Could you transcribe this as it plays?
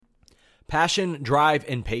Passion, drive,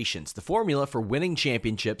 and patience. The formula for winning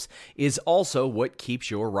championships is also what keeps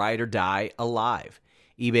your ride or die alive.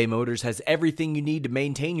 eBay Motors has everything you need to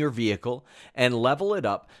maintain your vehicle and level it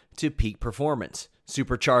up to peak performance.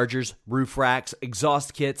 Superchargers, roof racks,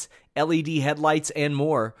 exhaust kits, LED headlights, and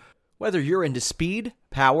more. Whether you're into speed,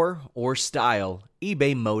 power, or style,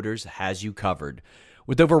 eBay Motors has you covered.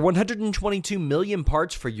 With over 122 million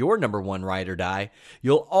parts for your number one ride or die,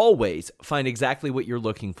 you'll always find exactly what you're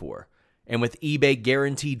looking for. And with eBay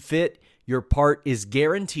Guaranteed Fit, your part is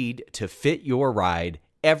guaranteed to fit your ride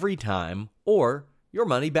every time or your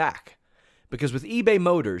money back. Because with eBay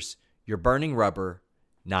Motors, you're burning rubber,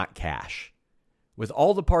 not cash. With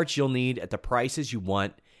all the parts you'll need at the prices you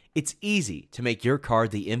want, it's easy to make your car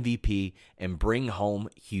the MVP and bring home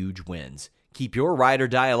huge wins. Keep your ride or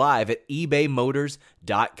die alive at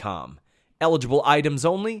ebaymotors.com. Eligible items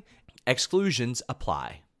only. Exclusions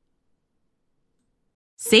apply.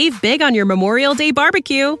 Save big on your Memorial Day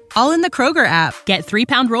barbecue, all in the Kroger app. Get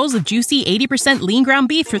 3-pound rolls of juicy 80% lean ground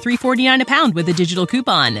beef for $3.49 a pound with a digital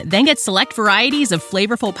coupon. Then get select varieties of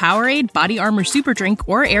flavorful Powerade, Body Armor Super Drink,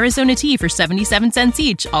 or Arizona tea for 77 cents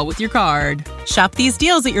each, all with your card. Shop these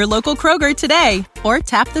deals at your local Kroger today, or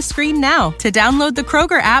tap the screen now to download the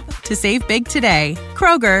Kroger app to save big today.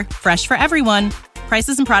 Kroger, fresh for everyone.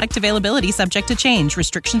 Prices and product availability subject to change.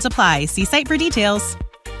 Restrictions apply. See site for details.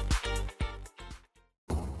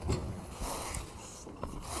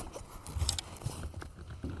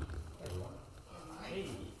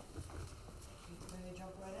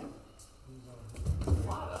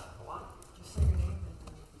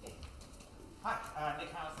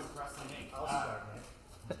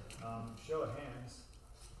 Show of hands,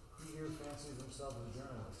 who here fancies themselves a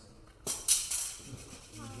journalist?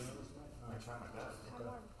 You a journalist, Mike? I try my best. Okay.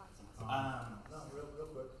 No, real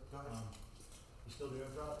quick. Go ahead. You still do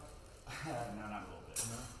improv? No, not a little bit.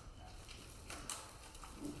 No?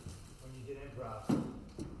 When you did improv,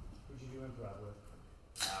 who'd you do improv with?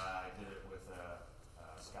 I did it with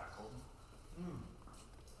Scott Colton.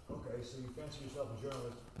 Okay, so you fancy yourself a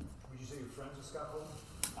journalist. Would you say you're friends with Scott Colton?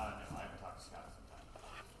 No, I haven't talked to Scott in some time.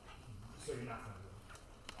 So you're not friends with him?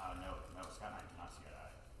 No, Scott and I do not see eye to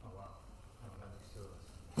eye. Oh, wow. Oh, that makes two of us.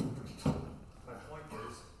 My point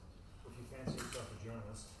is, if you fancy yourself a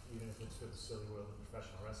journalist, even if it's for the silly world of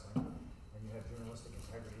professional wrestling, and you have journalistic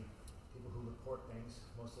integrity, people who report things,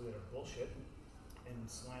 mostly that are bullshit, and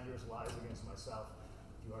slanderous lies against myself,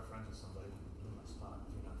 if you are friends with somebody, you my spot.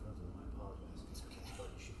 If you're not friends with them, I apologize. It's okay.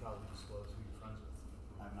 But you should probably disclose who you're friends with.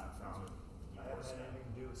 I'm not friends with I haven't had anything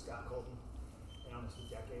to do with Scott Colton in almost a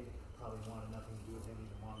decade. Probably wanted nothing to do with him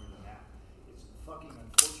even longer than that. It's fucking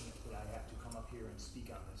unfortunate that I have to come up here and speak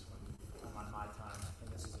on this when I'm on my time and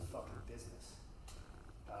this is a fucking business.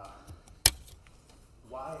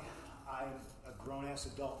 Why I'm a grown-ass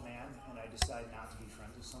adult man and I decide not to be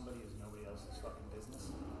friends with somebody is nobody else's fucking business.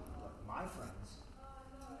 But my friends,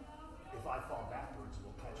 if I fall backwards,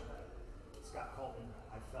 will catch me. Scott Colton,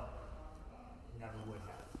 I felt, never would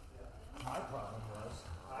have. My problem was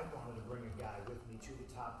I wanted to bring a guy with me to the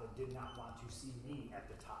top that did not want to see me at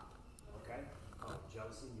the top. Okay? You call it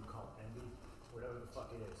jealousy, you call it envy, whatever the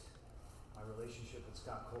fuck it is. My relationship with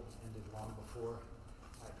Scott Colton ended long before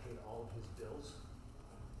I paid all of his bills.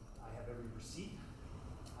 I have every receipt.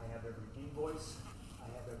 I have every invoice. I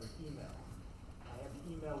have every email. I have the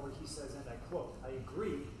email where he says, and I quote, "I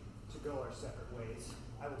agree to go our separate ways.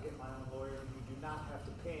 I will get my own lawyer and you do not have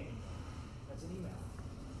to pay me." That's an email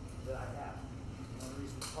that I have. The only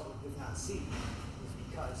reason the public did not see is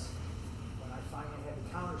because when I finally had to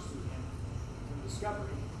countersue him through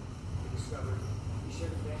discovery, we discovered he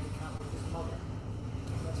shared a bank account with his mother.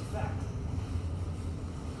 That's a fact.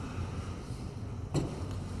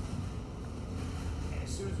 And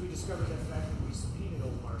as soon as we discovered that fact and we subpoenaed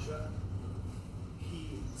old Marcia,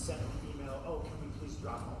 he sent an email, "Oh, can we please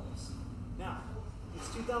drop all this?" Now,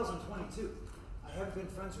 it's 2022. I haven't been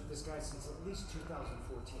friends with this guy since at least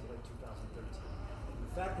 2014, late 2013. And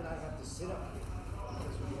the fact that I have to sit up here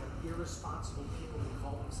because we have irresponsible people who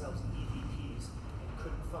call themselves EVPs and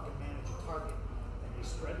couldn't fucking manage a target, and they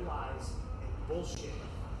spread lies and bullshit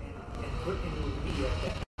and put into the media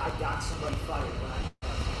that I got somebody fired when I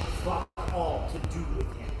fuck all to do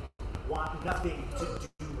with him. Want nothing to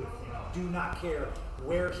do with him. Do not care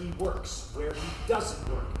where he works, where he doesn't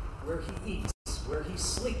work, where he eats, where he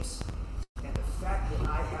sleeps. And the fact that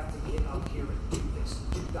I have to get up here and do this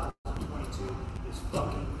in 2022 is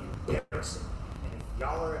fucking embarrassing. And if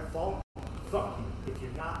y'all are at fault, fuck you. If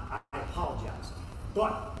you're not, I apologize.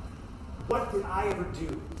 But what did I ever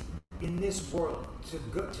do in this world to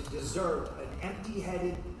deserve an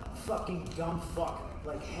empty-headed fucking dumb fuck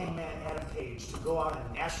like Hangman Adam Page to go out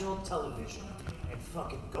on national television and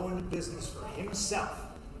fucking go into business for himself.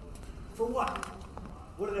 For what?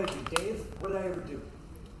 What did I do, Dave? What did I ever do? You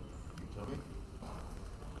tell me.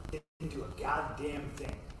 Didn't do a goddamn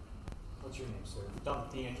thing. What's your name, sir? Don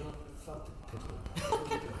D'Angelo. Fuck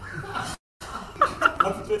Pittsburgh.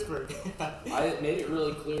 Up to Pittsburgh. I made it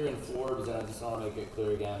really clear in Forbes, and I just want to make it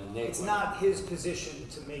clear again. Nick, It's not his position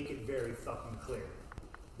to make it very fucking clear.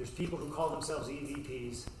 There's people who call themselves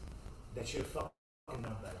EVPs that should have fucking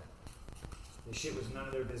known better. This shit was none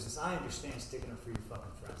of their business. I understand sticking up for your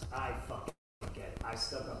fucking friends. I fucking get it. I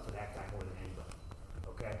stuck up for that guy more than anybody.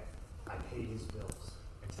 Okay? I paid his bills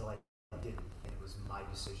until I didn't, and it was my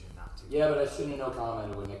decision not to. Yeah, but I shouldn't have no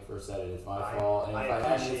commented when Nick first said it. It's my fault, and if I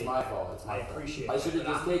hadn't, it's my fault. It's my fault. I appreciate it. I should have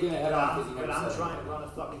just taken it head on because he never But I'm said trying to anything. run a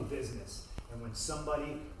fucking business, and when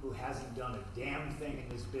somebody who hasn't done a damn thing in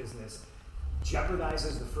this business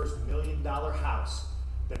jeopardizes the first $1 million house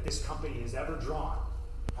that this company has ever drawn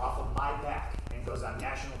off of my back and goes on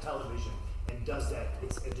national television and does that,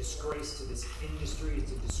 it's a disgrace to this industry,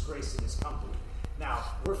 it's a disgrace to this company. Now,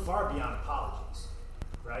 we're far beyond apologies,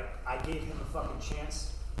 right? I gave him a fucking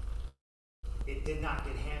chance. It did not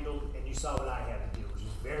get handled, and you saw what I had to do, which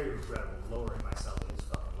is very regrettable, lowering myself to his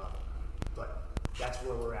fucking level. But that's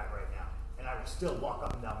where we're at right now. And I will still walk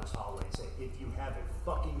up and down this hallway and say, if you have a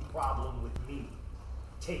fucking problem with me,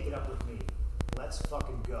 take it up with me. Let's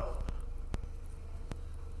fucking go.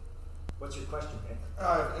 What's your question, Nick?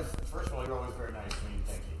 First of all, you're always very nice to me.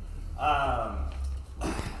 Thank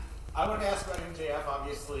you. I wanted to ask about MJF.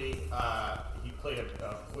 Obviously, he played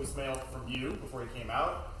a voicemail from you before he came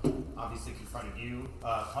out. Obviously, confronted you,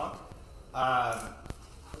 Punk.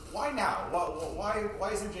 Why now? Why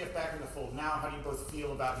is MJF back in the fold now? How do you both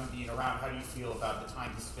feel about him being around? How do you feel about the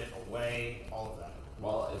time he spent away? All of that.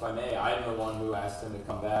 Well, if I may, I'm the one who asked him to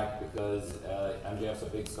come back because MJF's a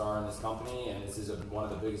big star in this company, and this is one of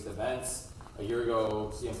the biggest events. A year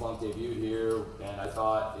ago, CM Punk debuted here, and I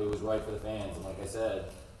thought it was right for the fans. And like I said,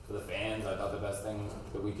 for the fans, I thought the best thing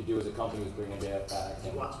that we could do as a company was bring MJF back. He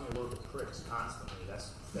wants me to work with pricks constantly.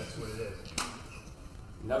 That's what it is.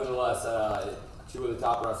 Nevertheless, two of the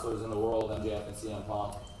top wrestlers in the world, MJF and CM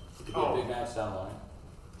Punk. It could be a big match down the line.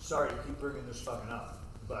 Sorry to keep bringing this fucking up,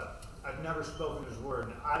 but I've never spoken his word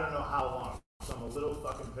in I don't know how long, so I'm a little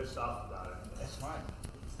fucking pissed off about it. That's fine.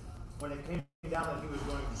 When it came down that he was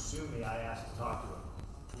going to sue me, I asked to talk to him.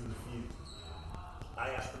 He refused. I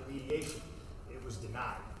asked for mediation. It was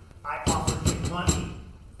denied. I offered him money.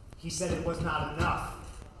 He said it was not enough.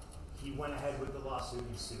 He went ahead with the lawsuit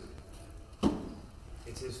and sued.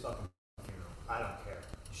 It's his fucking funeral. I don't care.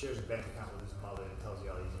 He shares a bank account with his mother and tells you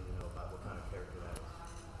all you need to know about what kind of character that is.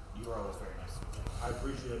 You were always very nice. I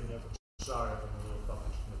appreciate it, Nick. Sorry if I'm a little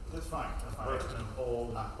fucking snooty. That's fine. That's I'm fine. hurting, I'm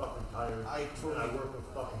old, I'm fucking tired, I totally- and I work with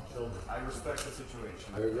fucking children. I respect the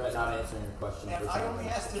situation. I regret not answering your question. And for I some only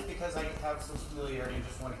reason. asked it because I have some familiarity and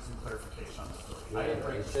just wanted some clarification on the story. Yeah, I didn't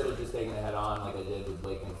break I the should have story. just taken it head on like I did with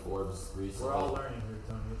Blake and Forbes recently. We're all learning here,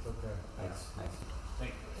 Tony. It's okay. Thanks.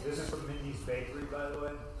 Thank you. This is from Mindy's Bakery, by the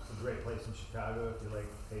way. It's a great place in Chicago if you like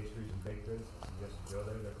pastries and baked goods. I suggest you go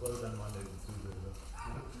there. They're closed on Mondays and Tuesdays.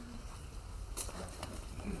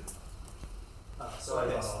 Sorry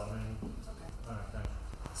about all that, man. All right, thanks.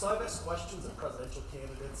 So I've asked questions of presidential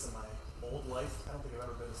candidates in my old life. I don't think I've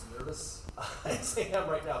ever been as nervous as I am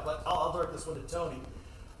right now, but I'll direct this one to Tony.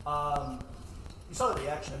 You saw the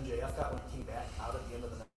reaction MJF got when he came back out at the end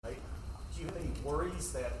of the night. Do you have any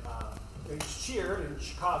worries that they cheered in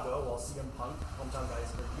Chicago while CM Punk, hometown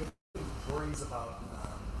guys, do you have any worries about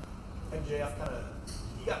MJF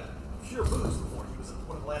he got pure boos before. He was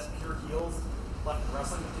one of the last pure heels left in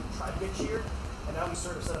wrestling that didn't try to get cheered. And now he's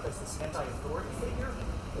sort of set up as this anti-authority figure.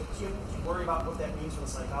 Do you worry about what that means for the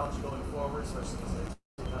psychology going forward, especially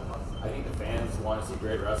because I think the fans want to see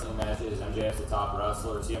great wrestling matches. MJF's the top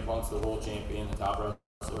wrestler. CM Punk's the world champion, the top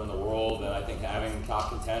wrestler in the world. And I think having top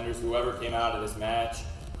contenders, whoever came out of this match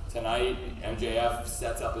tonight, MJF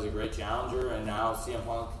sets up as a great challenger. And now CM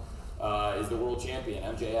Punk is the world champion.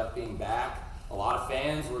 MJF being back. A lot of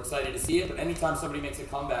fans were excited to see it, but anytime somebody makes a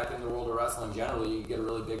comeback in the world of wrestling, generally you get a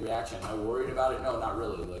really big reaction. Am I worried about it? No, not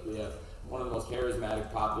really. Like, we have one of the most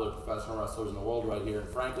charismatic, popular professional wrestlers in the world right here, and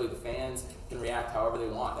frankly, the fans can react however they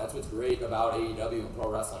want. That's what's great about AEW and pro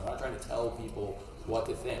wrestling. We're not trying to tell people what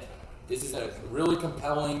to think. This is a really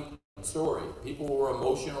compelling story. People were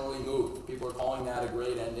emotionally moved. People are calling that a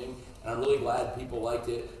great ending, and I'm really glad people liked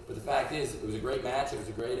it. But the fact is, it was a great match, it was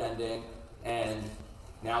a great ending, and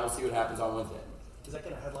now we'll see what happens on Wednesday. is that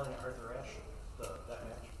going to headline Arthur Ashe, that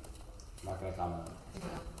match? I'm not going to comment on it.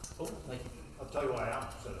 Oh, thank you. I'll tell you why I'm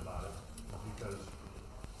upset about it. Because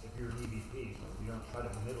it if you're an EVP, you don't try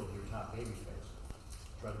to middle your top babyface.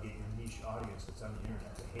 Try to get your niche audience that's on the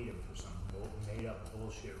internet to hate him for some made up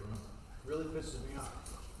bullshit rumor. Really pisses me off.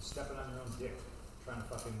 Stepping on your own dick, trying to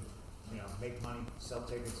fucking, make money, sell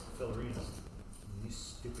tickets, fill arenas. And these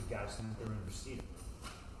stupid guys think they're in receipt.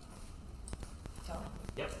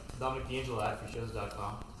 Yep, Dominic D'Angelo,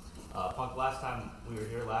 AdForShows.com. Punk, last time we were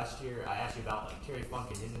here last year, I asked you about like Terry Funk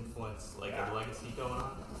and his influence, like the legacy going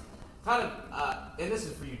on. Kind of, and this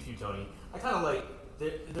is for you too, Tony. I kind of like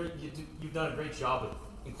you've done a great job with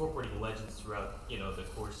incorporating legends throughout, the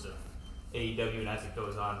course of AEW and as it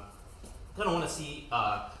goes on. Kind of want to see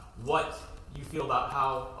what you feel about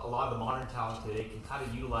how a lot of the modern talent today can kind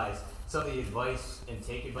of utilize some of the advice and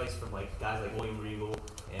take advice from like guys like William Regal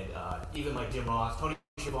and even like Jim Ross, Tony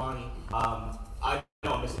Schiavone. I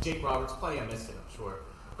know I missed it. Jake Roberts, plenty I missed it, I'm sure.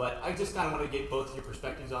 But I just kind of want to get both of your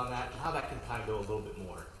perspectives on that and how that can kind of go a little bit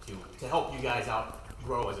more to help you guys out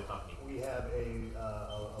grow as a company. We have a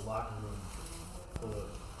locker room full of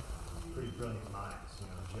pretty brilliant minds.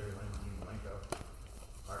 Jerry Lynn, Dean Malenko,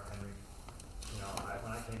 Mark Henry.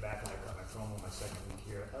 When I came back and I cut my promo my second week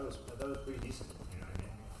here, I thought it was pretty decent. You know what I mean?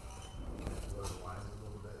 Blur the lines a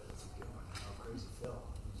little bit. That's a good one. Crazy Phil.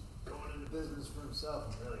 He's going into business for himself,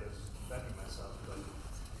 and really I was just defending myself. But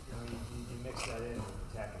you mix that in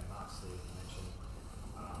with attacking Moxley, as you mentioned.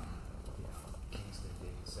 Kingston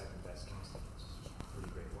being the second best Kingston, which is a pretty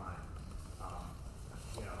great line.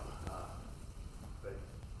 But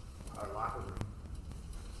our locker room,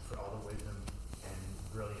 for all the wisdom and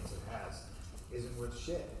brilliance it has, isn't worth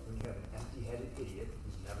shit when you have an empty-headed idiot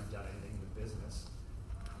who's never done anything in the business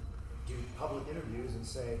do public interviews and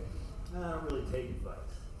say, "No, I don't really take advice."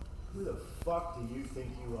 Who the fuck do you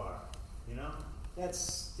think you are? That's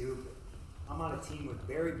stupid. I'm on a team with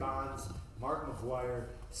Barry Bonds, Mark McGwire,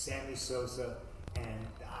 Sammy Sosa, and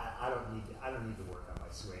I don't need to work on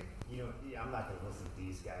my swing. I'm not gonna listen to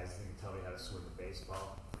these guys and tell me how to swing a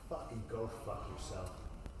baseball. Fucking go fuck yourself.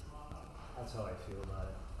 That's how I feel about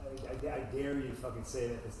it. I dare you to fucking say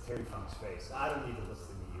that it's Terry Funk's face. I don't need to listen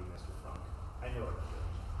to you, Mr. Funk. I know what I'm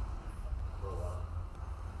doing. Roll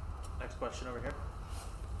up. Next question over here.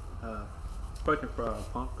 Question for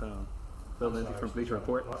Punk, Phil Lindsay from Bleacher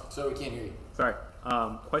Report. So we can't hear you. Sorry.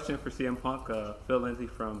 Question for CM Punk, Phil Lindsay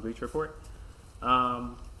from Bleacher Report.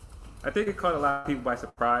 I think it caught a lot of people by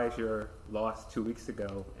surprise your loss 2 weeks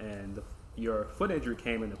ago, and your foot injury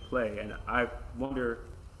came into play. And I wonder,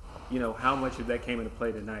 how much of that came into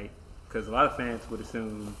play tonight? Because a lot of fans would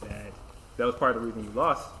assume that was part of the reason you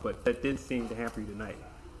lost, but that didn't seem to hamper you tonight.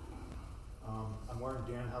 I'm wearing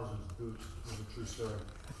Danhausen's boots. It's a true story.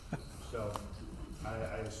 So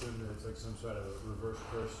I assume that it's like some sort of a reverse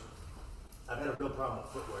curse. I've had a real problem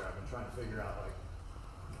with footwear. I've been trying to figure out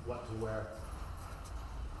what to wear.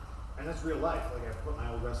 And that's real life. I put my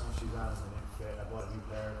old wrestling shoes on and they didn't fit. I bought a new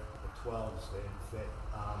pair of 12s, they didn't fit.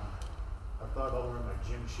 I thought about wearing my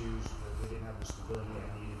gym shoes, but they didn't have the stability I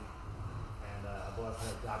needed. And I bought a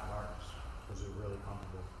pair of Doc Martens because they're really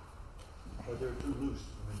comfortable. But they're too loose.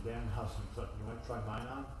 And then Danhausen's like, "You want to try mine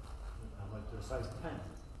on?" I'm like, "They're a size 10."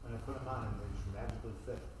 And I put them on and they just magically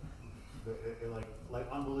fit. They're like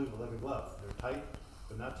unbelievable, like a glove. They're tight,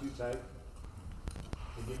 but not too tight.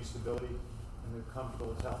 They give you stability and they're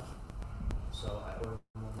comfortable as hell. So I ordered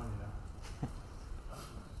more money now.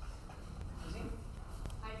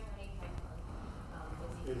 Hi, Tony. Hi,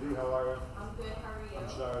 Phil. Izzy, how are you? I'm good. How are you? I'm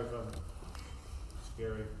sorry if I'm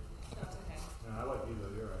scary. That's okay. No, I like you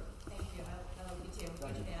though. You're right. Thank you. I love you too.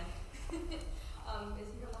 Thank you. Fan.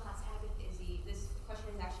 Izzy from the Hot Habit. Izzy, this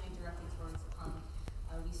question is actually directed towards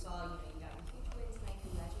we saw you got your huge win tonight.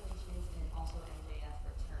 Congratulations, and also MJF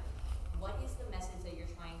return. What is the message that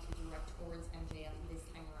you're trying to direct towards MJF this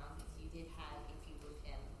time around? Because you did have a feud with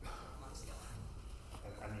him months ago.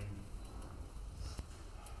 I mean,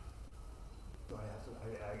 do I have to?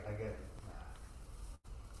 I get.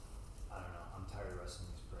 I don't know. I'm tired of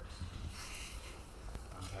wrestling these pricks.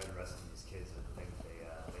 I'm tired of wrestling these kids that think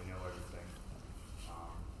they know everything.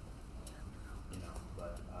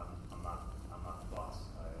 But I'm not the boss.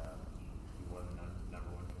 He won the number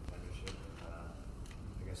one contendership.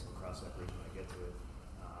 I guess we'll cross that bridge when I get to it.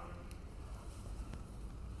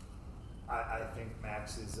 I think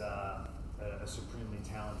Max is a supremely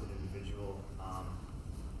talented individual,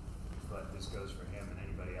 but this goes for him and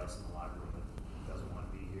anybody else in the locker room that doesn't want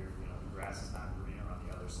to be here. The grass is not greener on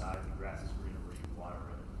the other side. The grass is greener where you water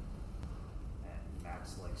it. And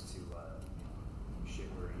Max likes to shit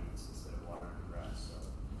where he eats instead of watering the grass. So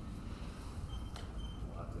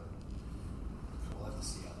we'll have to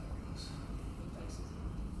see how that goes. Thanks, Izzy.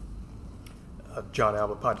 John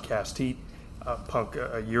Alba Podcast Heat. Punk,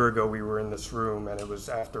 a year ago we were in this room, and it was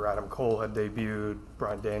after Adam Cole had debuted,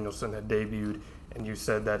 Bryan Danielson had debuted, and you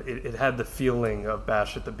said that it had the feeling of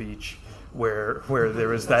Bash at the Beach, where there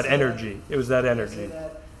was that energy. It was that energy.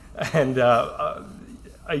 And a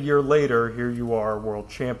year later, here you are, world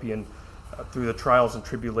champion. Through the trials and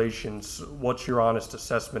tribulations, what's your honest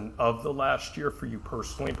assessment of the last year for you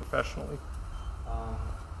personally and professionally? I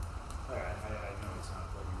know it sounds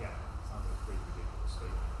like, again, it sounds like a pretty ridiculous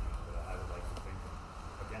statement, but I would like to think,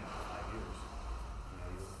 again, in 5 years,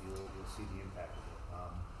 you'll see the impact of it.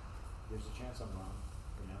 There's a chance I'm wrong.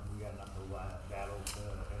 We got enough of a battle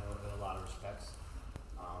in a lot of respects.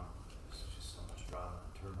 There's just so much drama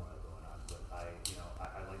and turmoil going on. But I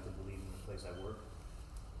like to believe in the place I work.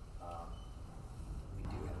 We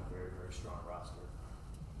do have a very, very strong roster,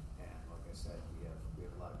 and like I said, we have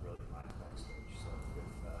a lot of brilliant minds backstage. So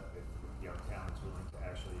if young talent's willing to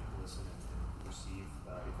actually listen and receive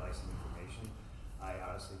advice and information, I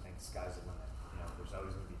honestly think the sky's the limit. There's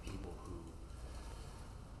always going to be people who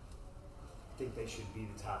think they should be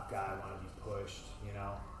the top guy, want to be pushed,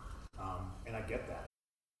 and I get that.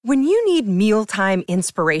 When you need mealtime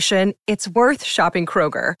inspiration, it's worth shopping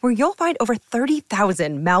Kroger, where you'll find over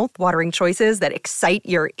 30,000 mouth-watering choices that excite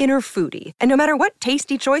your inner foodie. And no matter what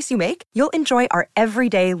tasty choice you make, you'll enjoy our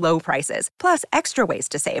everyday low prices, plus extra ways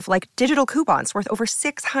to save, like digital coupons worth over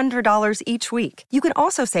 $600 each week. You can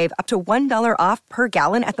also save up to $1 off per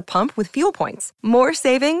gallon at the pump with fuel points. More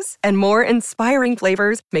savings and more inspiring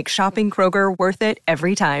flavors make shopping Kroger worth it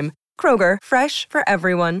every time. Kroger, fresh for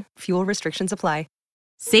everyone. Fuel restrictions apply.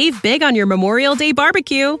 Save big on your Memorial Day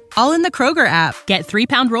barbecue, all in the Kroger app. Get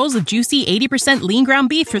 3-pound rolls of juicy 80% lean ground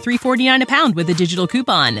beef for $3.49 a pound with a digital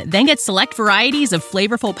coupon. Then get select varieties of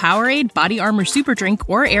flavorful Powerade, Body Armor Super Drink,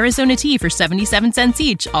 or Arizona tea for 77 cents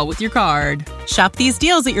each, all with your card. Shop these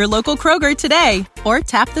deals at your local Kroger today, or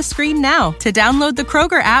tap the screen now to download the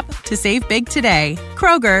Kroger app to save big today.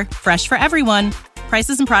 Kroger, fresh for everyone.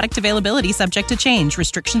 Prices and product availability subject to change.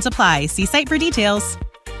 Restrictions apply. See site for details.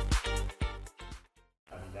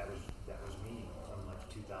 That was me from like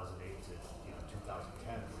 2008 to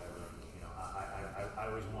 2010, whatever. I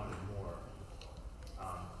always wanted more,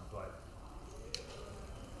 but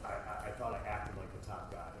I thought I acted like the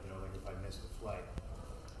top guy. Like if I missed a flight,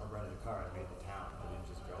 I rented a car, I made the town. I didn't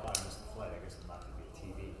just go, I missed the flight, I guess I'm not going to be a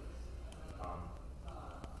TV.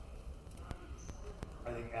 I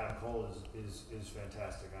think Adam Cole is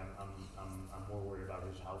fantastic. I'm more worried about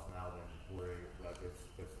his health now than worried like if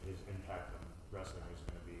his impact on wrestling is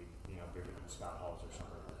going to be bigger than Scott Hall's or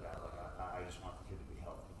something like that. Like I just want the kid to be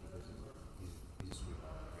healthy because he's a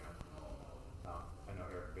sweetheart. I know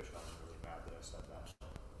Eric Bischoff is really mad that I said that, so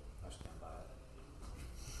I stand by it.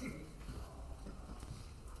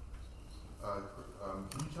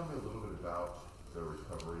 Can you tell me a little bit about the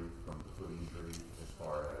recovery from the foot injury as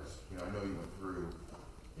far as, I know you went through,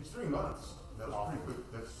 it's 3 months. That was pretty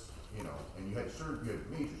quick. That's, and you had surgery, you had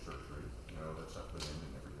major surgery, that's up with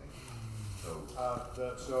and everything.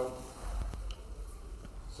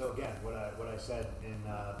 So again, what I said in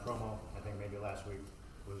promo, I think maybe last week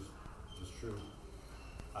was true.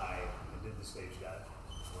 I did the stage dive.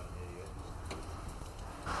 What an idiot.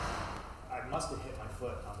 I must have hit my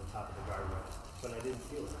foot on the top of the guardrail, but I didn't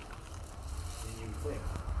feel it. And you would think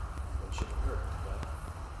that should have hurt, but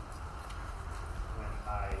when he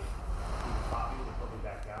caught me, they put me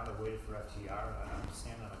back down, I waited for FTR, and I'm just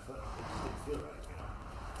standing on my foot, it just didn't feel right,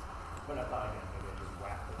 But I thought again, maybe I just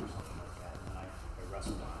whacked it or something like that, and then I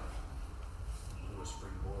wrestled on it. Blew a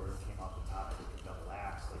springboard, came off the top, I did a double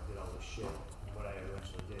axe, did all this shit. And what I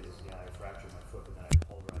eventually did is, I fractured my foot, but then I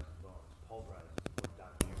pulverized the bones. Pulverized what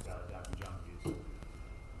Dr. John used.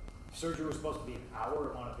 Surgery was supposed to be an hour,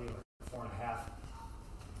 it wound up being 4.5.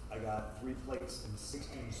 I got 3 plates and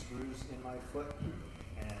 16 screws in my foot,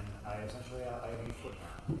 and I have a new foot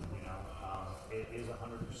now. It is 100%,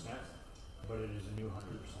 but it is a new 100%.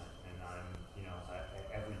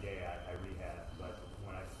 Every day I rehab, but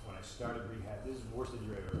when I started rehab, this is the worst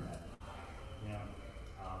injury I've ever had.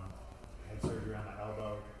 Had surgery on my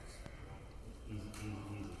elbow, easy.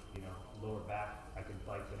 Lower back, I could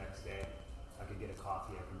bike the next day. I could get a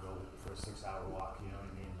coffee. I could go for a 6-hour walk. You know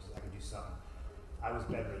what I mean? I could do something. I was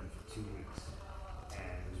bedridden for 2 weeks,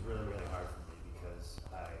 and it was really, really hard for me because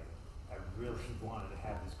I really wanted to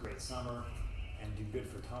have this great summer and do good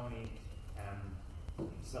for Tony and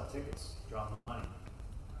sell tickets, draw money,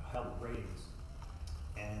 help ratings,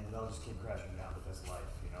 and it all just came crashing down. But that's life,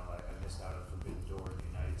 I missed out on Forbidden Door at the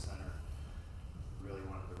United Center. Really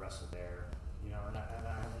wanted to wrestle there, and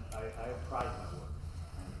I have pride in my work,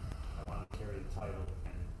 and I wanted to carry the title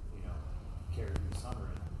and carry through the summer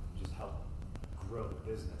and just help grow the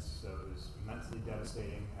business. So it was mentally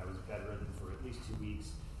devastating. I was bedridden for at least 2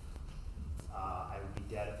 weeks. I would be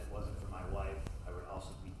dead if it wasn't for my wife. I would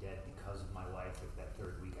also be dead because of my wife if that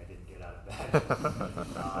third week I didn't get out of bed.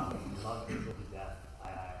 Love April to death.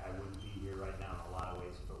 I wouldn't be here right now in a lot of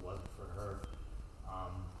ways if it wasn't for her.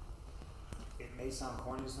 It may sound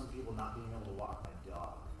corny to some people, not being able to walk my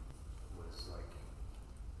dog was like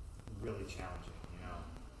really challenging, you know.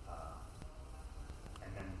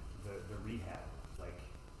 And then the rehab, like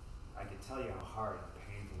I could tell you how hard and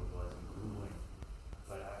painful it was and grueling,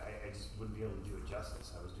 but I just wouldn't be able to do it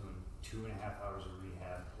justice. I was doing 2.5 hours of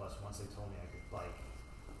rehab, plus once they told me I could bike,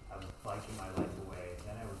 I was biking my life away.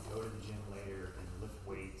 Then I would go to the gym later and lift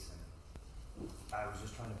weights, and I was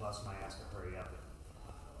just trying to bust my ass to hurry up. And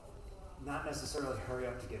not necessarily hurry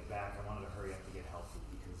up to get back, I wanted to hurry up to get healthy,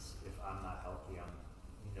 because if I'm not healthy, I'm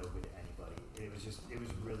no good to anybody. It was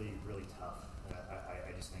really, really tough.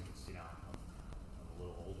 I just think it's, you know, I'm a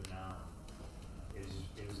little older now. It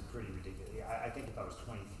was a pretty ridiculous. I think if I was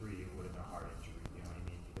 23, it would have been a heart injury. You know what I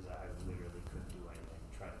mean? Because I literally couldn't do anything.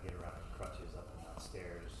 Trying to get around in crutches up and down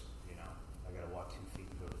stairs. You know, I got to walk 2 feet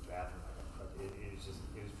and go to the bathroom. It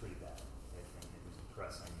was pretty bad. It was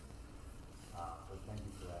depressing. But thank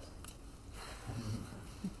you for asking.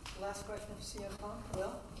 Last question for CM Punk.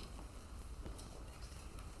 Will?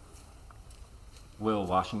 Will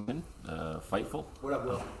Washington, Fightful. What up,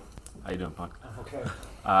 Will? How you doing, Punk? Okay.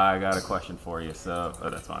 I got a question for you. So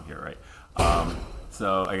that's why I'm here, right?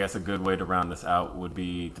 So I guess a good way to round this out would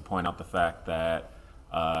be to point out the fact that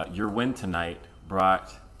your win tonight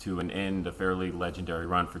brought to an end a fairly legendary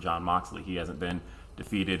run for Jon Moxley. He hasn't been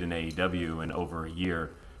defeated in AEW in over a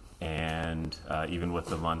year, and even with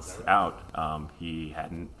the months out, he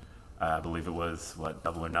hadn't. I believe it was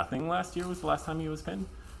Double or Nothing last year was the last time he was pinned.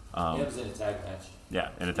 Yeah, it was in a tag match. Yeah,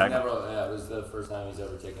 in a tag match. Yeah, it was the first time he's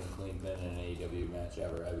ever taken a clean pin in an AEW match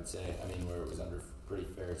ever, I would say. I mean, where it was under pretty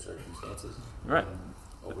fair circumstances. Right.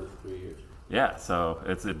 Over 3 years. Yeah, so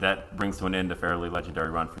that brings to an end a fairly legendary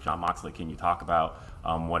run for Jon Moxley. Can you talk about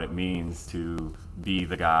what it means to be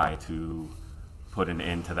the guy to put an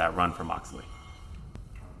end to that run for Moxley?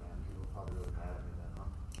 Oh man, people are probably really mad at me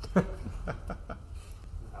then, huh?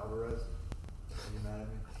 Alvarez, are you mad at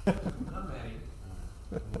me? I'm mad at you.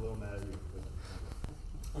 I'm a little mad at you.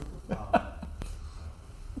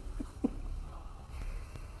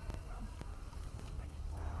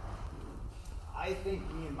 I think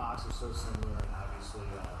me and Mox are so similar, and obviously we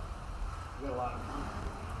got a lot in common.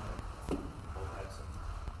 You know? Both had some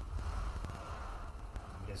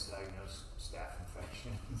misdiagnosed staph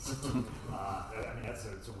infections. I mean,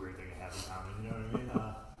 it's a weird thing to have in common. You know what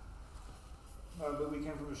I mean? But we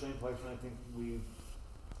came from the same place, and I think we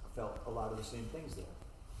felt a lot of the same things there.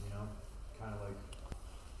 You know, kind of like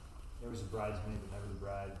there was a bridesmaid, but never the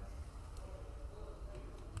bride.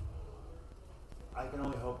 I can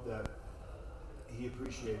only hope that he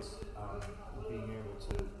appreciates being able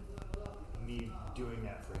to, me doing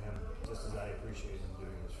that for him, just as I appreciate him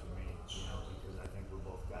doing this for me, you know, because I think we're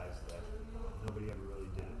both guys that nobody ever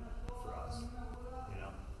really did it for us, you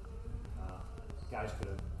know. Guys could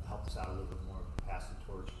have helped us out a little bit more, passed the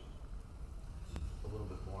torch a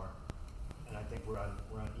little bit more, and I think we're on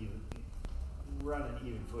an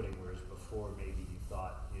even footing, whereas before maybe you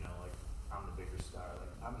thought, you know, like, I'm the bigger star,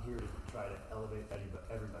 like, I'm here to try to elevate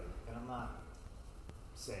everybody, and I'm not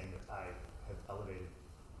saying that I have elevated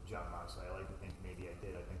Jon Moxley. I like to think maybe I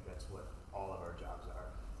did. I think that's what all of our jobs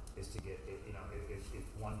are, is to get, you know, if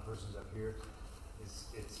one person's up here, it's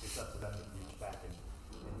up to them to reach back and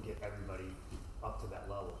get everybody up to that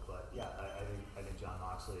level. But yeah, I think Jon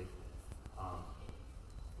Moxley,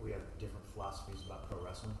 we have different philosophies about pro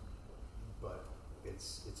wrestling, but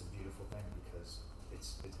it's a beautiful thing because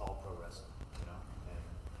it's all pro wrestling, you know,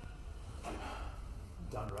 and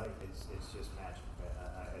done right, it's just magic.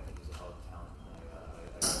 I think he's a hell of a talent.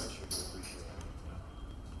 I sure do appreciate it. You know?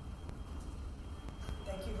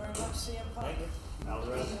 Thank you very much, CM Punk. Thank you.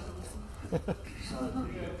 Alvarez. Sounded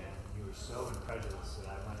pretty good, man. You were so incredulous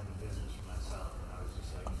that I went into business for myself, and I was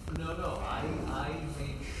just like, No, I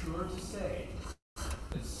made sure to say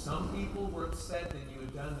that some people were upset that you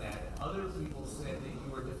had done that, and other people said that you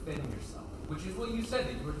were defending yourself, which is what you said,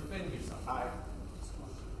 that you were defending yourself.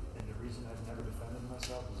 And the reason I've never defended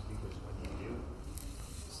myself is because when you do,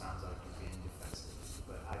 it sounds like you're being defensive.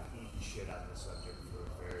 But I've eaten shit out of the subject for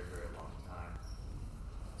a very, very long time.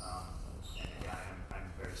 And yeah,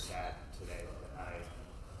 I'm very sad today that I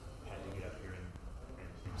had to get up here and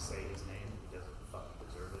say his name. He doesn't fucking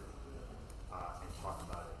deserve it. And talk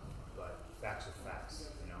about it. But facts are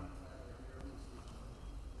facts, you know.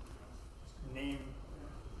 Name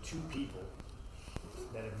two people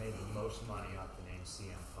that have made the most money off the name named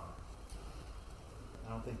CM Punk. I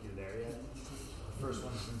don't think you're there yet. The first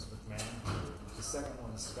one is Vince McMahon. The second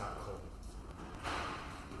one is Scott Cole.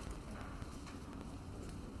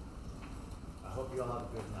 I hope you all have a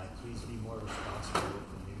good night. Please be more responsible with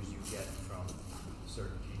the news you get from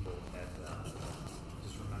certain people, and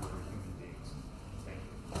just remember we're human beings. Thank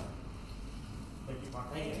you. Thank you, Mark.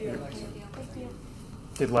 Thank you.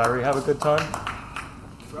 Did Larry have a good time?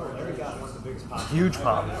 Bro, Larry got one of the biggest pops. Huge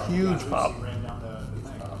pop. Huge pop. Lucy ran down the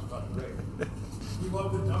thing. It was fucking great. We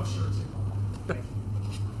love the dunk shirts.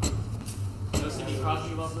 No Sidney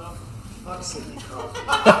Crosby love though? Fuck Sidney Crosby.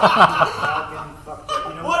 Malcolm, fuck,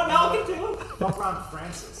 you know What, Malcolm too? Fuck Ron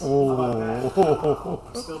Francis. Oh. How about that?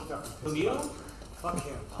 I'm still fucking pissed. Who, you? Fuck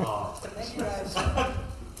him. Oh. Thank you guys.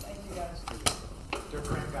 Thank you guys. Their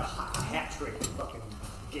Grant got a hat trick in fucking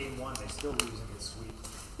game one. They still losing it sweet.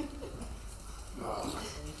 And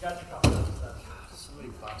you got your coffee. Somebody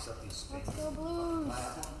box up these Let's spins. go Blues.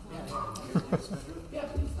 Yeah,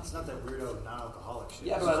 it's not that weirdo non-alcoholic shit.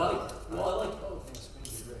 Yeah, but I like both. Yeah,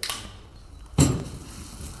 spins are great.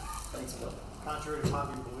 Thanks, Bill. Contrary to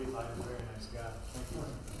popular belief, I am a very nice guy. Thank you.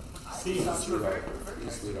 Steve, you're very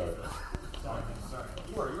Sweetheart. Sorry.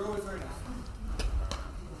 You're always very nice.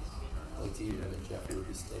 Like to eat at Jeffrey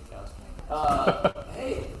Ruby's Steakhouse.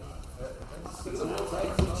 Hey, the World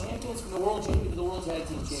Tag Team Champions from the World Champion to the World Tag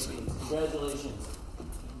Team Champions. Congratulations.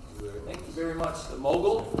 Thank you very much, the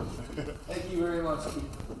mogul. Thank you very much.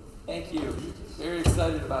 Thank you. Very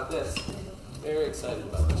excited about this. Very excited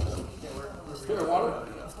about this. Here, water.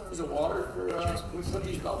 Is it water for, we put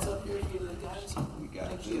these belts up here to give the guys? We got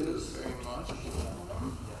Thank you very much.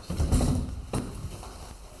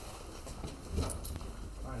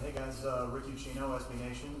 All right, hey guys, Rick Ucchino, SB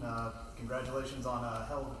Nation. Congratulations on a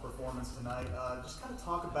hell of a performance tonight. Just kind of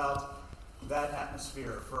talk about that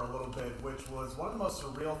atmosphere for a little bit, which was one of the most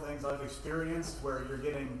surreal things I've experienced, where you're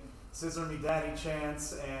getting Scissor Me Daddy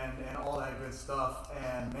chants and all that good stuff.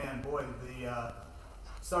 And man, boy, the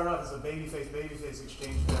started off as a babyface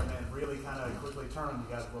exchange there, man, really kind of quickly turned on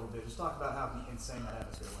you guys a little bit. Just talk about how insane that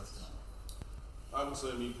atmosphere was tonight. I would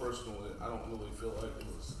say, me personally, I don't really feel like it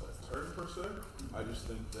was a turn per se. I just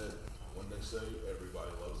think that when they say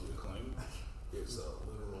everybody loves the Acclaim, it's a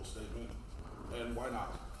literal statement. And why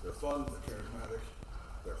not? They're fun, they're charismatic,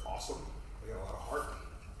 they're awesome, they got a lot of heart.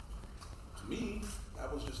 To me,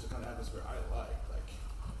 that was just the kind of atmosphere I liked. Like,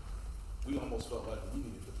 we almost felt like we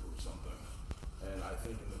needed to prove something. And I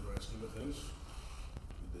think in the grand scheme of things,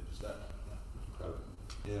 we did just that.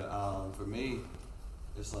 Yeah, for me,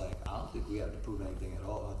 it's like, I don't think we have to prove anything at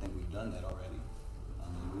all. I think we've done that already. I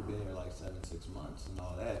mean, we've been here like 6 months and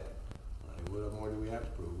all that. Like, what more do we have to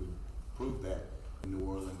prove? We proved that in New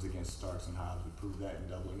Orleans against Starks and Hobbs. We proved that in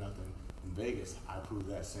Double or Nothing in Vegas. I proved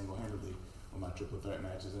that single-handedly on my triple threat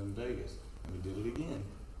matches in Vegas. And we did it again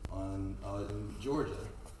in Georgia.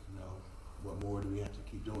 You know, what more do we have to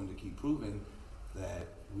keep doing to keep proving that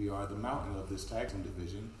we are the mountain of this tag team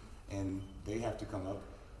division, and they have to come up,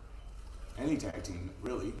 any tag team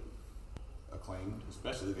really, Acclaimed,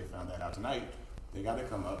 especially they found that out tonight, they got to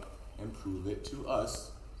come up and prove it to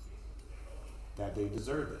us that they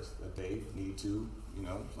deserve this, that they need to, you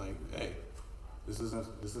know, like, hey, this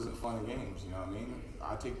isn't fun and games, you know what I mean?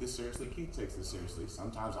 I take this seriously, Keith takes this seriously.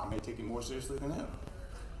 Sometimes I may take it more seriously than him,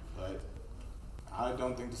 but I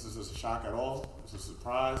don't think this is a shock at all. It's a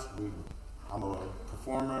surprise. I'm a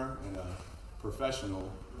performer and a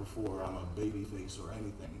professional before I'm a baby face or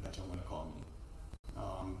anything that you want to call me.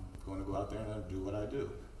 I'm going to go out there and do what I do,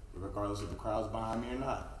 regardless if the crowd's behind me or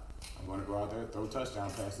not. I'm going to go out there and throw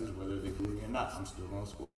touchdown passes, whether they boo me or not. I'm still going to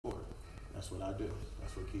score. That's what I do.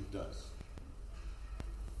 That's what Keith does.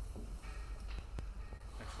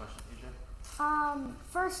 Next question, AJ.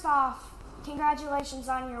 First off, congratulations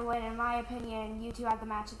on your win. In my opinion, you two had the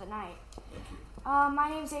match of the night. Thank you. My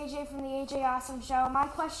name's AJ from the AJ Awesome Show. My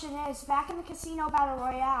question is, back in the Casino Battle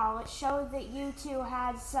Royale, it showed that you two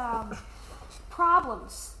had some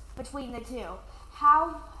problems between the two.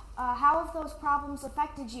 How have those problems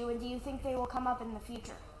affected you, and do you think they will come up in the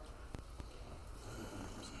future?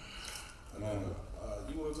 You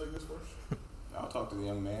want to take this first? I'll talk to the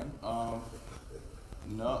young man.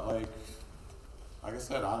 No, like I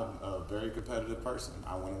said, I'm a very competitive person.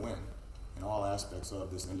 I want to win in all aspects of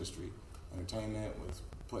this industry. Entertainment, with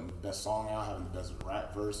putting the best song out, having the best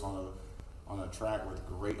rap verse on a track with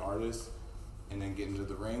great artists, and then getting to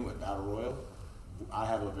the ring with Battle Royal. I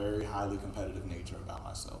have a very highly competitive nature about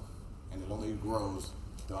myself, and it only grows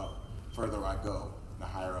the further I go, the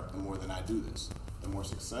higher up, the more that I do this. The more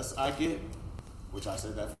success I get, which I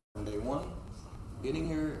said that from day one, getting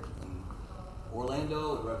here in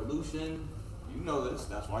Orlando at Revolution, You know this.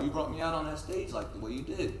 That's why you brought me out on that stage like the way you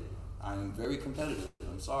did. I am very competitive.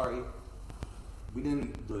 I'm sorry. We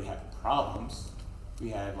didn't really have problems. We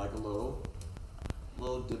had like a little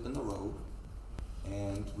dip in the road,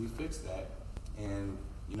 and we fixed that. And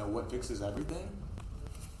you know what fixes everything?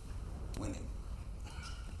 Winning.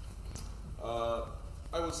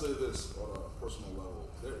 I would say this on a personal level.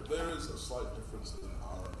 There is a slight difference in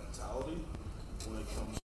our mentality when it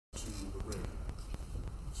comes to the ring.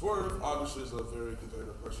 Swerve obviously is a very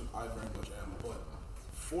competitive person. I very much am, but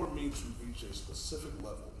for me to reach a specific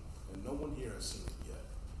level, and no one here has seen it yet,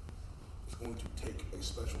 it's going to take a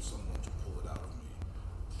special someone to pull it out of me,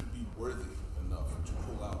 to be worthy enough to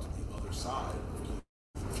pull out the other side of me.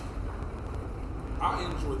 I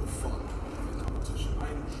enjoy the fun in competition. I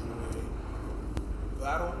enjoy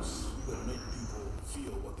battles that make people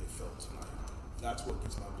feel what they felt tonight. That's what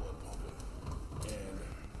gets my blood pumping. And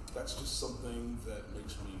that's just something that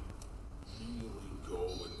makes me really go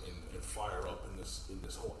and fire up in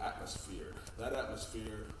this whole atmosphere. That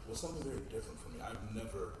atmosphere was something very different for me. I've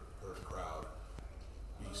never heard a crowd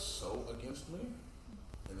be so against me,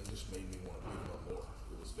 and it just made me want to beat them up more.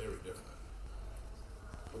 It was very different.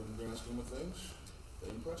 But in the grand scheme of things, they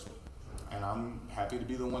impressed me. And I'm happy to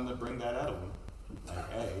be the one to bring that out of them.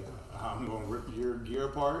 Like, hey, I'm going to rip your gear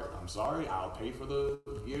apart. I'm sorry. I'll pay for the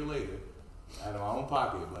gear later out of my own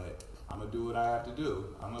pocket, but I'm going to do what I have to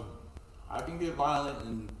do. I can get violent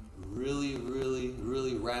and really, really,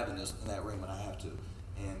 really ravenous in that ring when I have to.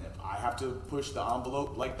 And if I have to push the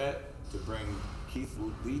envelope like that to bring Keith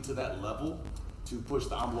Lee to that level, to push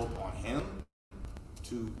the envelope on him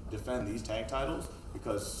to defend these tag titles,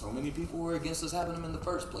 because so many people were against us having them in the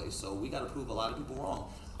first place. So we got to prove a lot of people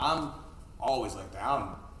wrong. I'm always like that.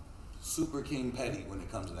 I'm super king petty when it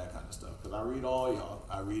comes to that kind of stuff, because I read all y'all.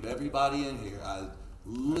 I read everybody in here. I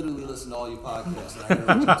literally listen to all your podcasts, and I hear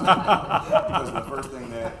what you're talking about. Because the first thing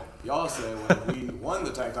that y'all said when we won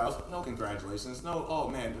the tag titles, no congratulations, no, oh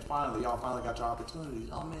man, y'all finally got your opportunities.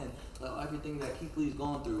 Oh man, everything that Keith Lee's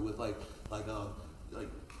going through with like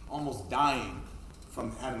almost dying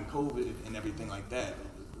from having COVID and everything like that,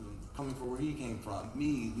 coming from where he came from,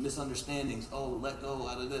 me, misunderstandings, let go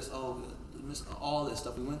out of this, all this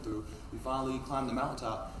stuff we went through. We finally climbed the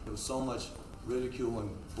mountaintop. There was so much ridicule and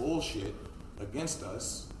bullshit against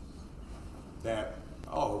us that,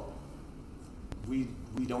 we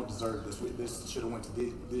don't deserve this. This should have went to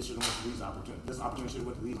these opportunities. This opportunity should have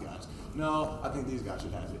went to these guys. No, I think these guys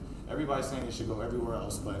should have it. Everybody's saying it should go everywhere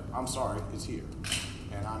else, but I'm sorry, it's here.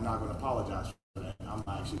 And I'm not going to apologize for that. I'm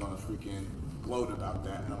actually going to freaking gloat about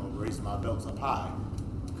that, and I'm going to raise my belts up high,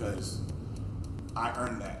 because I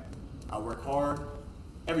earned that. I work hard.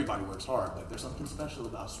 Everybody works hard, but there's something special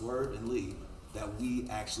about Swerve and Lee that we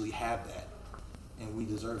actually have that, and we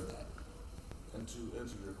deserve that. And to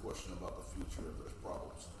answer your question about the future, if there's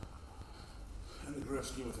problems, in the grand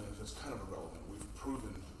scheme of things, it's kind of irrelevant. We've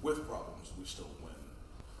proven with problems we still win.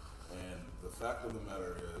 And the fact of the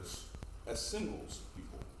matter is, as singles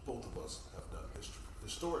people, both of us have done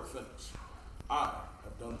historic things. I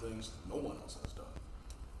have done things no one else has done.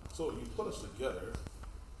 So you put us together,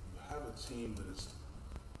 you have a team that is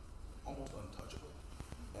almost untouchable.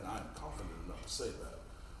 And I'm confident enough to say that.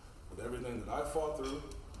 With everything that I fought through,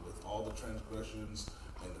 with all the transgressions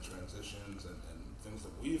and the transitions and things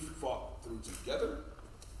that we've fought through together,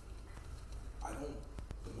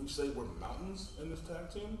 when we say we're mountains in this tag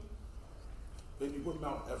team, baby, we're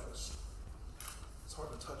Mount Everest. It's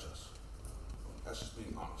hard to touch us. That's just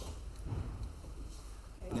being honest.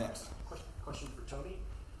 Next. Question for Tony.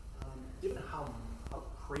 Given how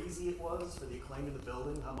crazy it was for the Acclaimed in the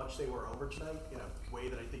building, how much they were over tonight, in a way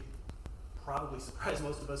that I think probably surprised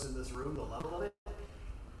most of us in this room, the level of it.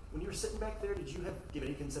 When you were sitting back there, did you give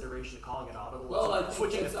any consideration to calling it audible? Well, I think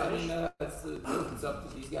switching to finish? that's the truth. It's up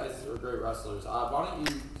to these guys who are great wrestlers. Why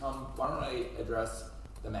don't I address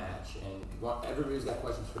the match? And everybody's got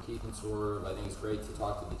questions for Keith and Swerve. I think it's great to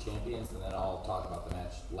talk to the champions, and then I'll talk about the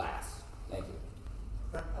match last. Thank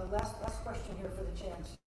you. Last question here for the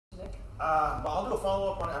champs. Nick? I'll do a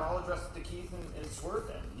follow-up on it, and I'll address it to Keith and Swerve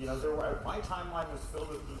then. My timeline was filled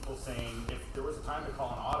with people saying if there was a time to call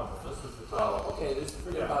an audible, this was the time. Oh, okay, just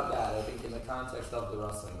forget about that. I think in the context of the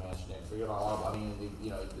wrestling match, Nick, forget about audible. I mean,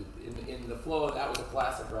 in the flow, that was a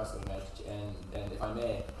classic wrestling match, and if I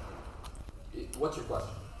may, what's your question?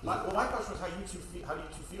 My question was how do you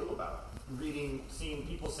two feel about seeing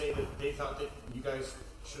people say that they thought that you guys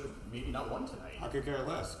should have maybe not won tonight? I could care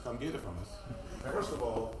less. Come get it from us. First of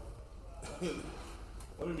all,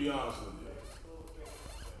 let me be honest with you.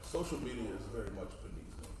 Social media is very much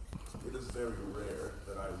beneath me. It is very rare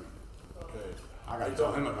that I read it. Okay. I gotta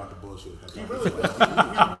tell him about the bullshit. He really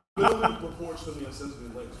does. Billy reports to me and sends me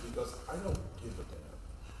links because I don't give a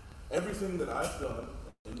damn. Everything that I've done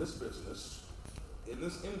in this business, in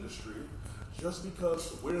this industry, just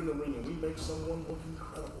because we're in the ring and we make someone look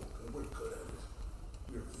incredible, and we're good at it.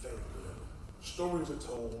 We're very good at it. Stories are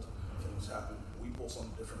told, things happen, we pull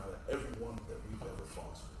something different out of everyone that we've ever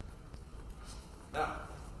fought. Now,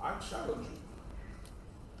 I challenge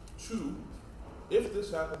you to, if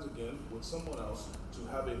this happens again with someone else,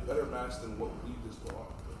 to have a better match than what we just put on.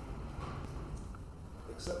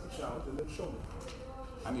 Accept the challenge and then show me.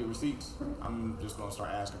 I need receipts. I'm just gonna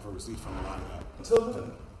start asking for receipts from a lot of that. Until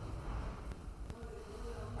then,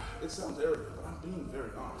 it sounds arrogant, but I'm being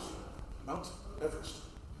very honest. Mount Everest.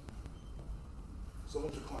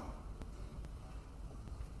 Someone's your clown.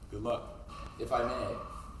 Good luck. If I may,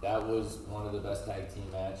 that was one of the best tag team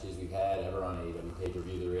matches we've had ever on AEW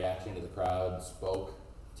pay-per-view. The reaction to the crowd spoke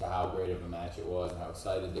to how great of a match it was and how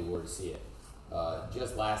excited they were to see it.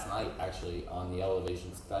 Just last night, actually, on the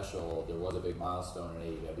Elevation special, there was a big milestone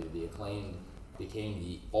in AEW. The Acclaimed became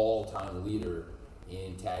the all-time leader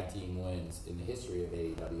in tag team wins in the history of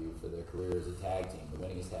AEW for their career as a tag team, the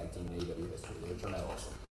winningest tag team in AEW history. They're tremendous.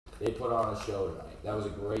 They put on a show tonight. That was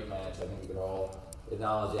a great match. I think we could all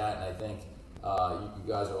acknowledge that, and I think you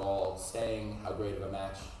guys are all saying how great of a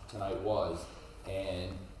match tonight was.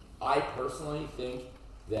 And I personally think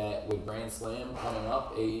that with Grand Slam coming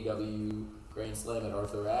up, AEW Grand Slam at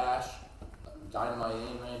Arthur Ashe, Dynamite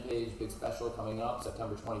and Rampage, big special coming up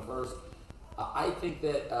September 21st. I think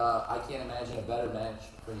that I can't imagine a better match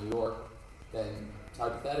for New York than,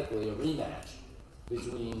 hypothetically, a rematch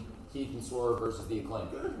between Keith and Swerve versus the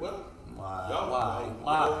Acclaimed. Good, well, Why?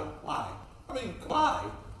 I mean, come Why?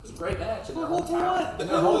 on. It's a great match. In their For hometown. what? In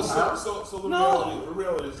their hometown. So the No.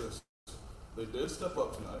 reality is this. They did step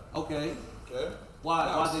up tonight. Okay. Okay? Why?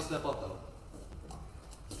 Now, Why'd they step up though?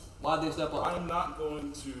 Why'd they step up? I'm not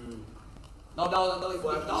going to.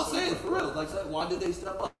 No, say it for real. Like, why did they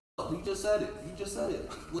step up? You just said it. You just said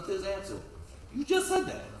it with his answer. You just said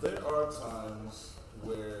that. There are times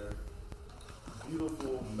where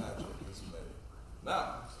beautiful magic is made.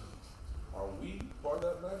 Now, are we part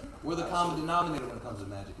of that magic? We're the common denominator when it comes to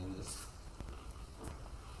magic in this.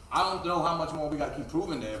 I don't know how much more we got to keep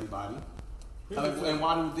proving to everybody. And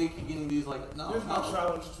why do they keep getting these like? No. Here's my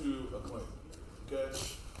challenge to Acclaim. Okay,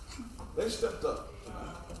 they stepped up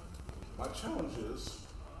tonight. My challenge is,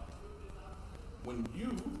 when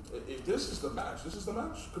if this is the match,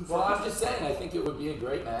 Well, I'm just saying, I think it would be a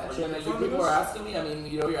great match. And people are asking me,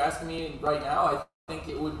 you're asking me right now, I think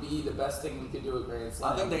it would be the best thing we could do at Grand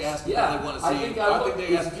Slam. I think they asking because they want to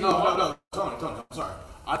see. Tony, I'm sorry.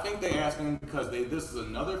 I think they asking because this is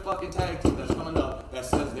another fucking tag team that's coming up that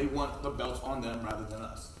says they want the belts on them rather than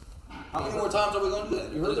us. How many more times are we gonna do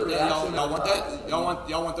that? You heard the reaction. Y'all want that?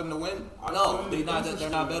 Y'all want them to win? No, they're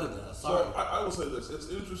not better than us. Sorry. So I will say this: it's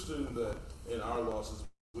interesting that in our losses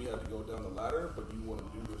we had to go down the ladder, but you want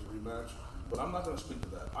to do this rematch. But I'm not going to speak to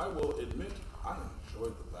that. I will admit I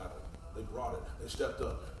enjoyed the battle. They brought it. They stepped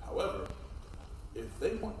up. However, if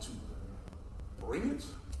they want to bring it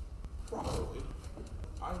properly,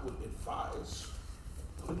 I would advise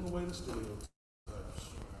putting away the stereotypes,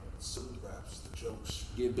 silly raps, the jokes.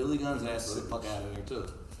 Get Billy Gunn's ass the fuck out of there too.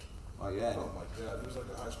 Oh yeah. Oh my God, he was like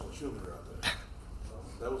a high school cheerleader out there.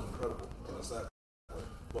 That was incredible.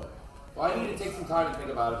 But Well, I need to take some time to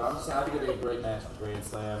think about it, but I'm just saying I think it'd be a great match for Grand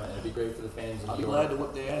Slam, and it'd be great for the fans in I'll New be York. glad to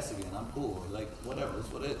whip their ass again. I'm cool. Like whatever. It's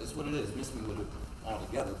what it is. Miss me with it all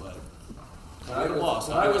together, but Tonight was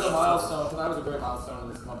a milestone. Tonight was a great milestone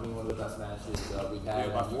in this company. One of the best matches we've had.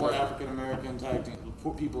 Yeah, by 4 African American tag team,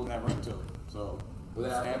 4 people in that ring too. So with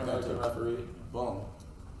an African American referee. Boom.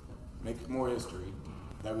 Make more history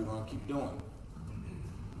that we're gonna keep doing.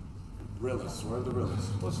 Realists, we're the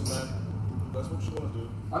realists. Listen, man, that's what you want to do.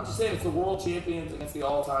 I'm just saying, it's the world champions against the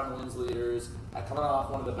all-time wins leaders. Coming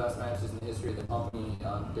off one of the best matches in the history of the company,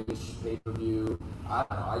 biggest pay-per-view. I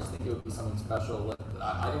don't know. I just think it would be something special.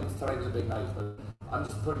 I think tonight was a big night, but I'm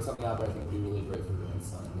just putting something out there. I think would be really great for Grand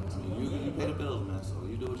Slam. I mean, you pay the bills, man. So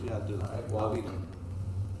you do what you gotta do. All right, well,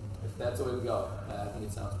 if that's the way we go, I think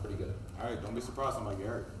it sounds pretty good. All right, don't be surprised somebody get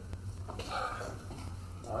hurt.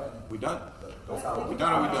 All right, we done? We done or we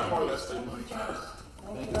done?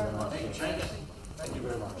 Thank you very much. Thank you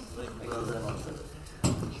very much. Thank you very much.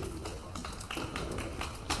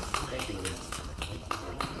 Thank you.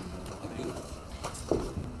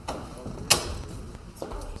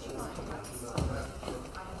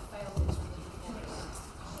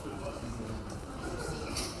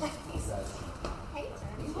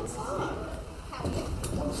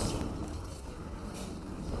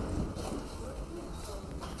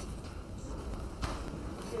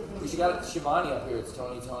 We should got Shivani up here. It's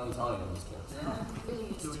Tony. I'm just kidding.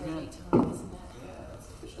 Really, it's Do it Tony, again. Tony, isn't it? Yeah, that's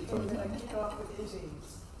officially We're Tony. gonna kick off with Izzy.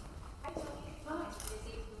 Hi, Tony. Hi.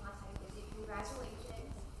 Izzy from Hot Tag Izzy.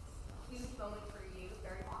 Congratulations. Huge moment for you.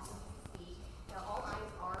 Very awesome to see. Now, all eyes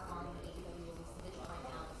are on the AEW Women's Division right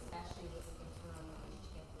now, especially with the interim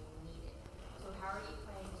women's champion needed. So, how are you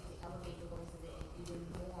planning to elevate the women's division even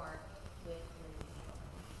more with women's champion?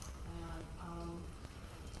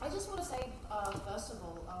 I just want to say, first of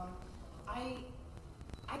all,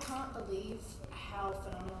 I can't believe how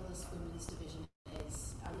phenomenal this women's division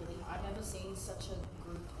is. I've never seen such a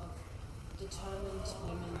group of determined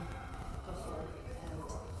women before,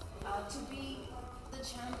 and to be the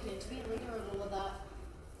champion, to be a leader of all of that,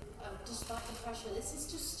 despite the pressure, it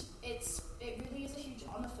really is a huge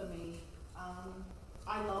honor for me.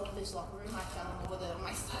 I love this locker room. I fell in love with it on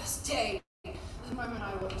my first day. The moment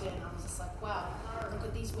I walked in, I was just like, wow, look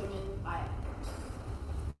at these women.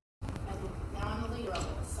 And now I'm the leader of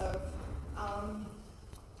it. So,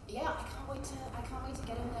 yeah, I can't wait to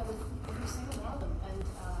get in there with every single one of them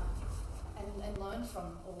and learn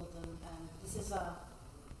from all of them. And this is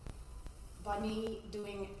by me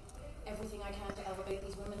doing everything I can to elevate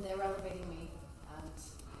these women, they're elevating me. And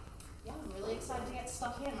yeah, I'm really excited to get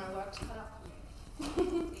stuck in. My work's cut out for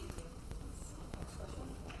me.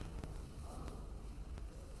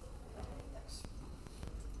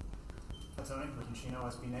 Tony, Riccino,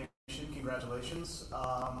 SB Nation, congratulations.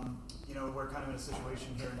 We're kind of in a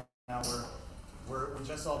situation here now where we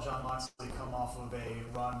just saw Jon Moxley come off of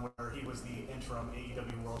a run where he was the interim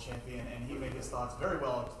AEW World Champion, and he made his thoughts very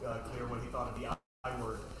well clear what he thought of the I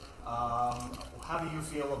word. How do you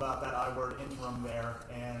feel about that I word interim there?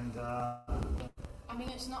 And I mean,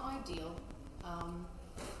 it's not ideal,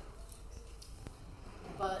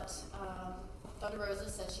 but Thunder Rosa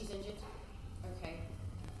says she's injured. Okay.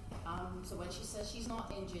 So when she says she's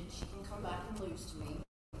not injured, she can come back and lose to me,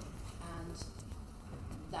 and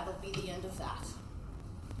that'll be the end of that.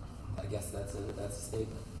 I guess that's a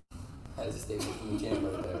statement. That is a statement from the champ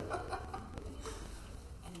right there.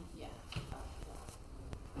 And yeah.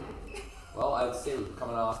 Well, I'd say we're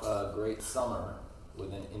coming off a great summer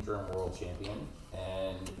with an interim world champion,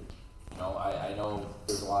 and I know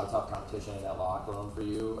there's a lot of tough competition in that locker room for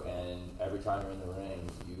you, and every time you're in the ring,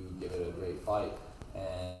 you give it a great fight.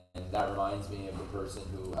 And that reminds me of the person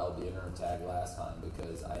who held the interim tag last time,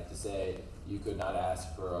 because I have to say, you could not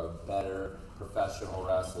ask for a better professional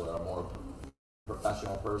wrestler, a more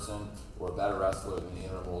professional person, or a better wrestler than the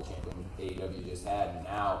interim world champion AEW just had. And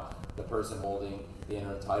now, the person holding the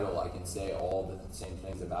interim title, I can say all the same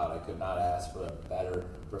things about. I could not ask for a better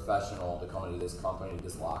professional to come into this company, to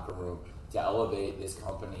this locker room, to elevate this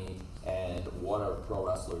company, and what a pro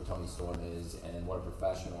wrestler Toni Storm is, and what a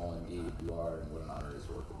professional indeed you are, and what an honor it is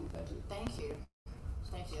to work with you. Thank you. Thank you.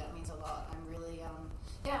 Thank you. That means a lot. I'm really,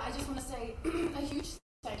 I just want to say a huge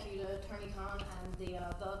thank you to Tony Khan and the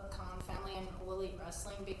Khan family and All Elite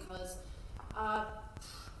Wrestling, because,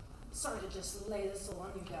 sorry to just lay this all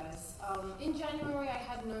on you guys. In January, I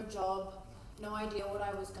had no job, no idea what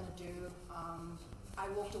I was going to do. I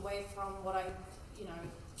walked away from what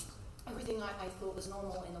everything I thought was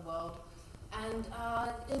normal in the world.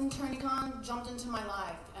 And Tony Khan jumped into my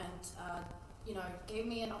life and, gave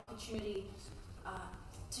me an opportunity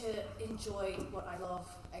to enjoy what I love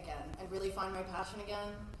again and really find my passion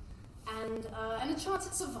again. And a chance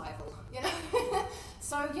at survival,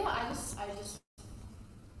 So yeah, I just,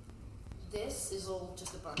 this is all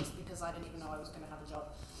just a bonus because I didn't even know I was going to have a job.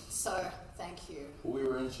 So, thank you. We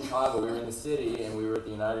were in Chicago, we were in the city, and we were at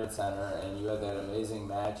the United Center, and you had that amazing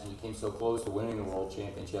match, and you came so close to winning the World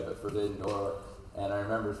Championship at Forbidden Door. And I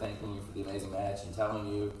remember thanking you for the amazing match and telling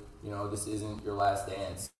you, this isn't your last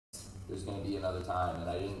dance. There's going to be another time. And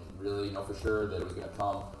I didn't really know for sure that it was going to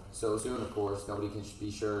come so soon, of course. Nobody can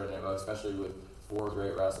be sure, and especially with 4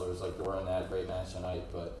 great wrestlers like Dora in that great match tonight.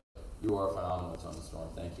 But you are phenomenal, Toni Storm.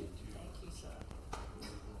 Thank you. Thank you, sir.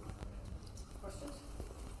 Questions?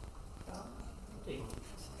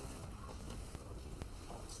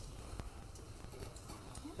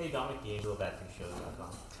 Hey, Dominic D'Angelo,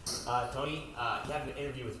 BadFoodShows.com. Tony, you had an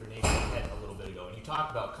interview with Renee Paquette a little bit ago, and you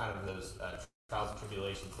talked about kind of those trials and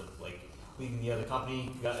tribulations of leaving the other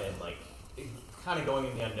company and kind of going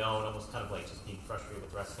in the unknown, almost kind of just being frustrated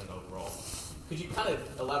with wrestling overall. Could you kind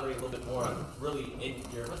of elaborate a little bit more on really in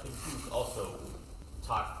your husband too also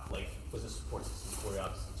talk was a support system for you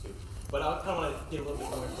obviously too, but I kind of want to get a little bit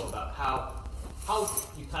more info about how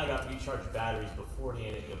you kind of got to recharge your batteries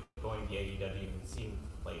beforehand of going to AEW and seeing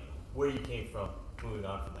where you came from, moving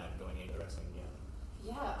on from that and going into wrestling again.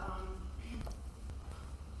 Yeah,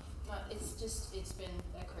 it's been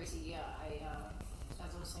a crazy year.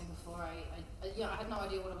 As was saying before, I had no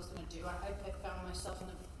idea what I was going to do. I found myself in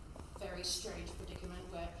a very strange predicament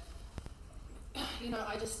where, I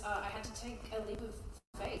had to take a leap of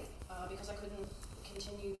faith because I couldn't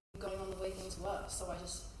continue going on the way things were. So I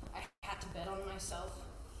had to bet on myself,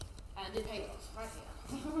 and it paid off right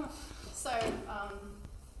here. So,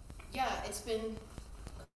 it's been,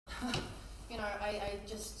 I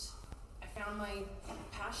found my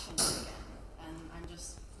passion again, and I'm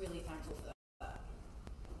just really thankful for that.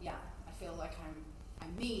 Yeah, I feel like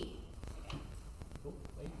I'm me again. Cool,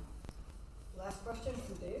 thank you. Last question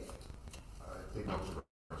from Dave. Dave Meltzer,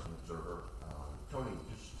 Wrestling Observer. Tony, do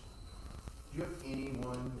you have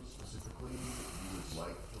anyone specifically you would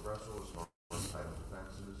like to wrestle as far as title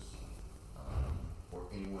defenses, or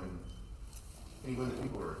anyone that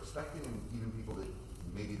people are expecting, and even people that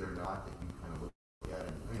maybe they're not, that you kind of look at,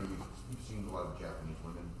 and you've seen a lot of Japanese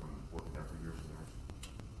women from working there for years and years.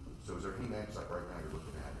 So is there any match like right now you're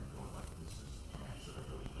looking at and going like, this is a match that I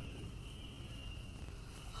really want to do?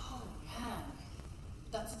 Oh man,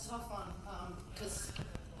 that's a tough one, because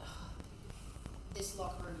this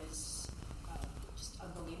locker room is just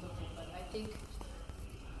unbelievable. But I think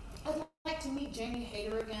I'd like to meet Jamie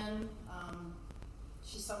Hayter again.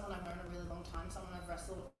 She's someone I've known a really long time, someone I've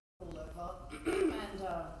wrestled all over, and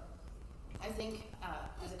I think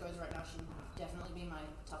as it goes right now, she'd definitely be my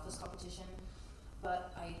toughest competition.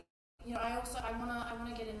 But I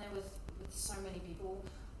wanna get in there with so many people.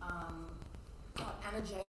 Anna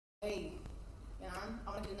Jay, I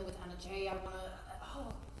wanna get in there with Anna Jay.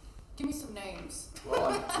 Give me some names.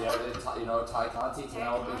 Well, Ty Conti,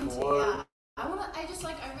 Tanel before. Yeah. I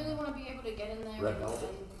really want to be able to get in there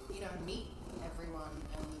and meet everyone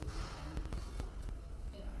and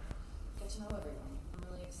get to know everyone. I'm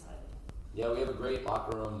really excited. Yeah, we have a great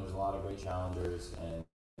locker room. There's a lot of great challengers, and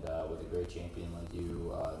with a great champion like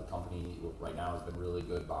you, the company right now has been really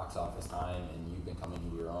good box office time, and you've been coming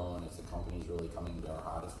to your own. The company's really coming to our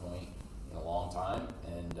hottest point in a long time,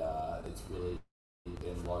 and it's really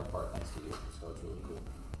in large part thanks to you. So it's really cool.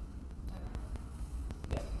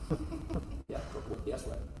 Yeah. Yeah. Cool. Yes,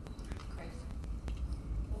 right. Great.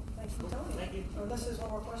 Well, thanks for telling me. Thank you. Unless there's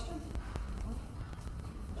one more question?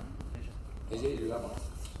 AJ, do you have one?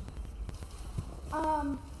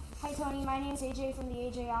 Hi Tony, my name is AJ from the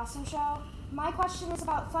AJ Awesome Show. My question is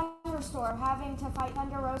about Thunderstorm having to fight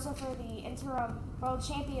Thunder Rosa for the interim world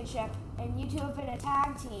championship, and you two have been a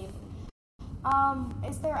tag team.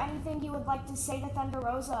 Is there anything you would like to say to Thunder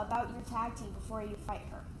Rosa about your tag team before you fight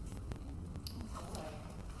her?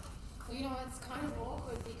 Well, it's kind of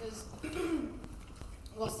awkward because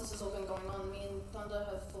whilst this has all been going on, me and Thunder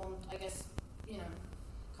have formed, I guess,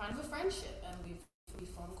 kind of a friendship, and we've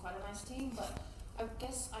formed quite a nice team, but I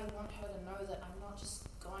guess I want her to know that I'm not just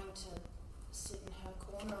going to sit in her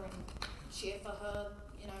corner and cheer for her,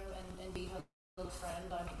 and be her little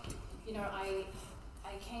friend.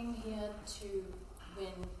 I came here to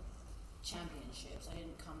win championships. I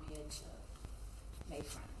didn't come here to make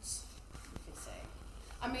friends, you could say.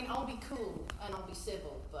 I'll be cool and I'll be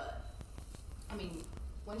civil, but,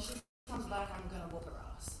 when she comes back, I'm going to whoop her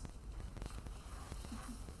ass.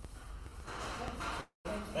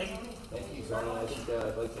 Thank you. Thank you, Tony. I think,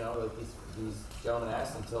 like these gentlemen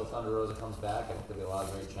asked, until Thunder Rosa comes back, I think there'll be a lot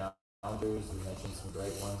of great challengers. You mentioned some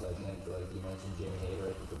great ones. I think, like you mentioned, Jamie Hayter,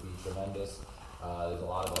 I think would be tremendous. There's a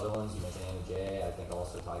lot of other ones. You mentioned Anna Jay. I think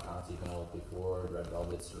also Ty Conti, you've been over before. Red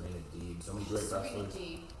Velvet, Serena Deeb. So many great wrestlers.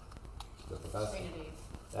 The Professor. Serena Deeb.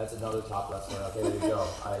 That's another top wrestler. Okay, there you go.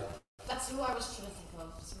 That's who I was trying to think of.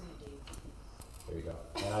 Serena Deeb. There you go.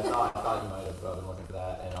 And I thought you might have been looking for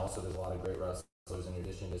that. And also, there's a lot of great wrestlers in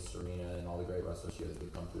addition to Serena and all the great wrestlers she has to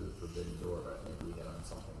come through the forbidden door. But I think we hit on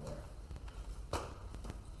something there.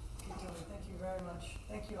 Okay, Tony, thank you very much.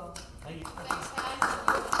 Thank you all. Thank you. Thanks, guys.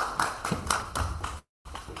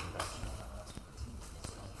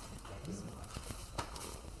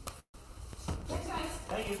 Thanks, guys.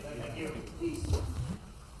 Thank you. Thank you. Peace. Is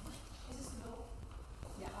this the door?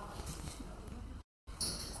 Yeah.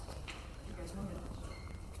 You guys want it?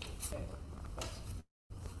 Okay.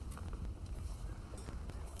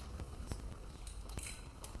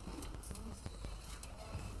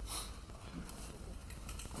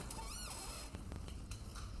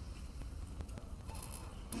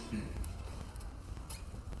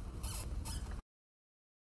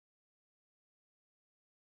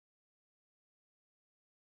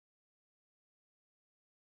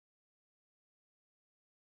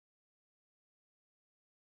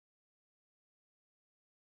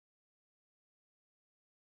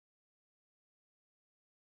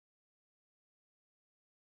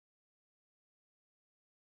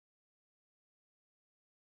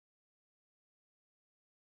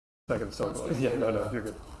 second. So yeah, no, you're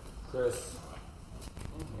good. Chris,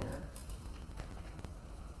 in here.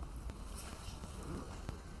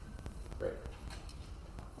 Great.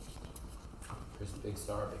 Chris, big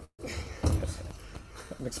star.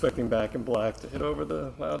 I'm expecting Back in Black to hit over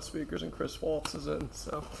the loudspeakers, and Chris Waltz is in.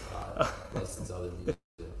 So,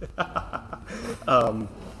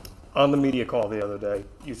 on the media call the other day,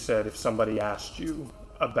 you said if somebody asked you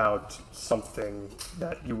about something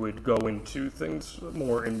that you would go into things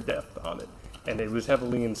more in depth on it, and it was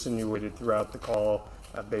heavily insinuated throughout the call,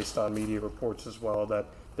 based on media reports as well, that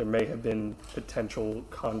there may have been potential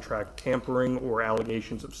contract tampering or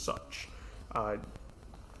allegations of such.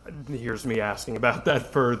 Here's me asking about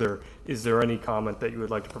that further. Is there any comment that you would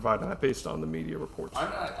like to provide on that based on the media reports?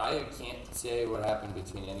 I can't say what happened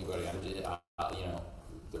between anybody. I'm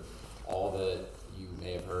just, all that you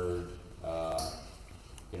may have heard,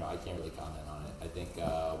 I can't really comment on it. I think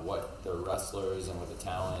what the wrestlers and what the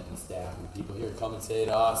talent and staff and the people here come and say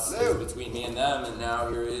to us is between me and them, and now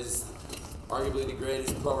here is arguably the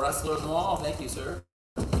greatest pro wrestler of them all. Thank you, sir.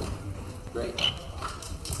 Great.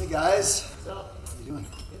 Hey, guys. What's up? How you doing?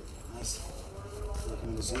 Nice.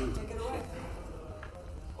 Welcome to Zoom. Take it away.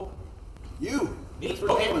 Oh. You! Me?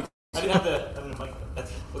 Okay. I didn't have the mic.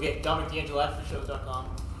 That's okay. Dominic D'Angelo at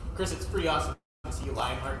ForShows.com. Chris, it's pretty awesome to see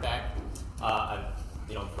Lionheart back.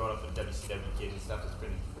 I've grown up in WCW kids and stuff. It's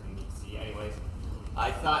pretty neat to see. Anyways,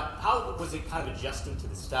 I thought, how was it kind of adjusting to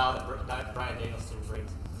the style that Bryan Danielson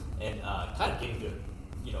brings, and kind of getting to,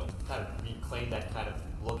 kind of reclaim that kind of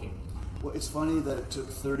looking. Well, it's funny that it took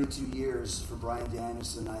 32 years for Bryan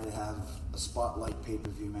Danielson and I to have a Spotlight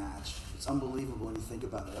pay-per-view match. It's unbelievable when you think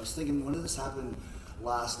about it. I was thinking, when did this happen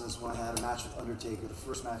last? And this is when I had a match with Undertaker, the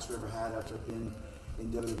first match we ever had after I've been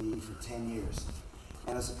in WWE for 10 years.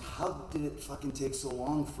 And I was like, how did it fucking take so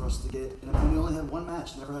long for us to get, and we only had one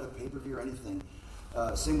match, never had a pay-per-view or anything.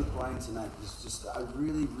 Same with Bryan tonight. It's just, I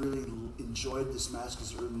really, really enjoyed this match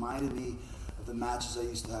because it reminded me of the matches I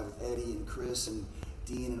used to have with Eddie and Chris and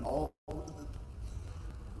Dean and all.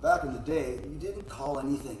 Back in the day, you didn't call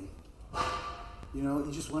anything.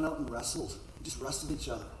 You just went out and wrestled. You just wrestled each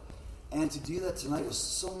other. And to do that tonight was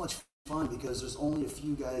so much fun because there's only a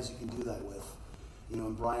few guys you can do that with.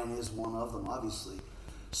 And Bryan is one of them, obviously.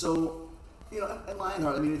 So, and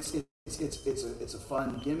Lionheart, I mean, it's a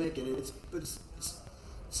fun gimmick, and it's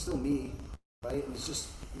still me, right? And it's just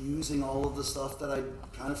using all of the stuff that I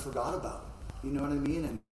kind of forgot about. You know what I mean?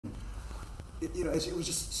 And it was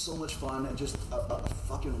just so much fun, and just a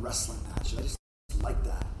fucking wrestling match. And I just like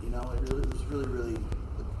that. It was really, really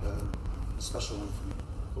a special one for me.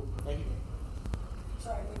 Cool. Thank you.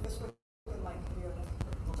 Sorry, leave this with Mike.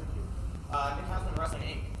 Well, thank you. Nick Hausman, Wrestling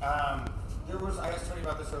Inc. I asked Tony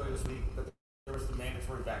about this earlier this week, but there was the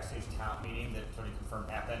mandatory backstage talent meeting that Tony confirmed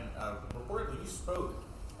happened. Reportedly, you spoke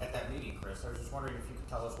at that meeting, Chris. I was just wondering if you could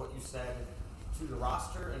tell us what you said to the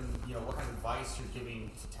roster and what kind of advice you're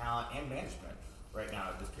giving to talent and management right now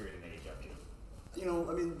at this period in AEW.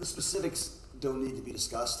 I mean, the specifics don't need to be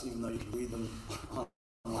discussed, even though you can read them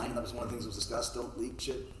online. That was one of the things that was discussed. Don't leak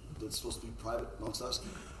shit that's supposed to be private amongst us.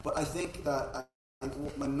 But I think that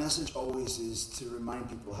my message always is to remind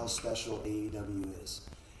people how special AEW is.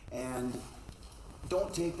 And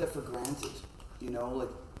don't take that for granted, like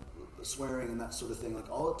swearing and that sort of thing.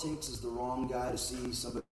 Like, all it takes is the wrong guy to see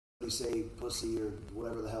somebody say pussy or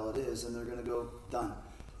whatever the hell it is, and they're going to go, done.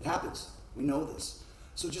 It happens. We know this.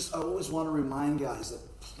 So I always want to remind guys that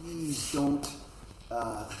please don't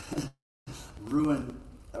ruin,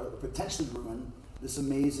 or potentially ruin, this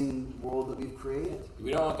amazing world that we've created.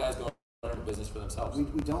 We don't want guys going into business for themselves.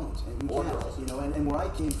 We don't, and we can't. And where I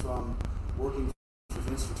came from, working for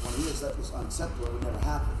Vince for 20 years, that was unacceptable. It would never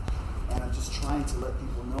happen. And I'm just trying to let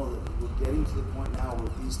people know that we're getting to the point now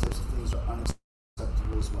where these types of things are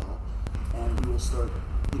unacceptable as well. And we will start,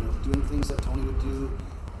 doing things that Tony would do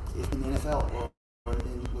in the NFL or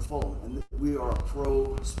with Fulham. And we are a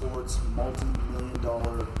pro sports,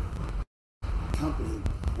 multi-million-dollar company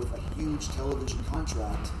with a huge television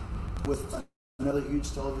contract, with another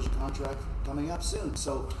huge television contract coming up soon.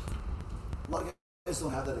 So a lot of guys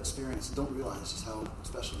don't have that experience and don't realize just how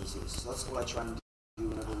special this is. So that's what I try to do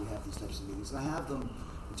whenever we have these types of meetings. And I have them,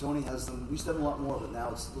 and Tony has them. We used to have a lot more, but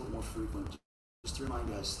now it's a little more frequent. Just to remind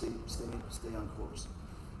guys, stay on course.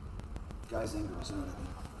 Guys and girls, you know what I mean?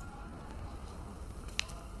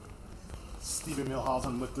 Stephen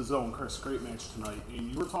Milhausen with The Zone. Chris, great match tonight.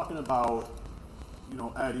 And you were talking about,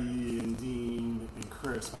 Eddie and Dean and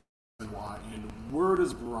Chris and why. And where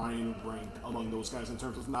does Bryan rank among those guys in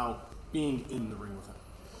terms of now being in the ring with him?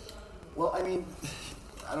 Well, I mean,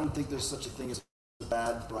 I don't think there's such a thing as a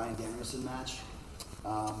bad Bryan Danielson match.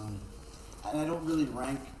 And I don't really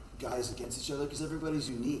rank guys against each other because everybody's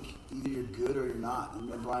unique. Either you're good or you're not.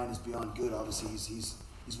 And Brian is beyond good. Obviously, he's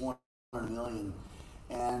one in a million.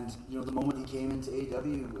 And you know, the moment he came into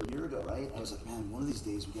AEW a year ago, right? I was like, man, one of these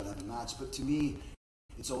days we gotta have a match. But to me,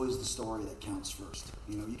 it's always the story that counts first.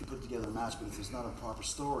 You know, you can put together a match, but if there's not a proper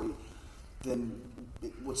story, then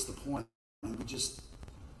what's the point? And we just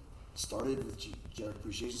started with Jericho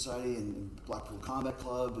Appreciation Society and Blackpool Combat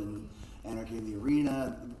Club and Anarchy in the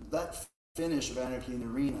Arena. That finish of Anarchy in the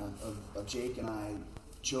Arena of Jake and I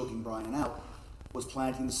choking Brian out was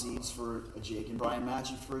planting the seeds for a Jake and Brian match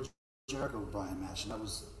and for a Jericho Brian match, and that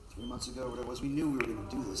was 3 months ago, whatever it was. We knew we were going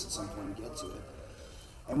to do this at some point and get to it,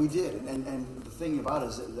 and we did. And the thing about it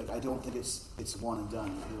is that, like, I don't think it's one and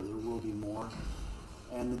done. There will be more.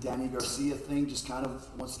 And the Danny Garcia thing just kind of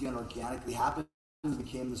once again organically happened and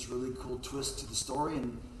became this really cool twist to the story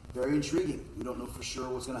and very intriguing. We don't know for sure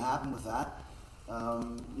what's going to happen with that,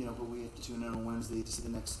 you know, but we have to tune in on Wednesday to see the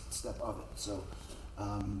next step of it. So.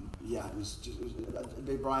 Yeah, it was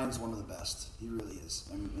Brian's one of the best. He really is.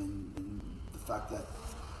 And the fact that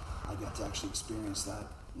I got to actually experience that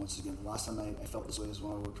once again. The last time I felt this way was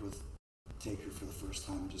when I worked with Taker for the first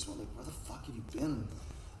time. I just went like, where the fuck have you been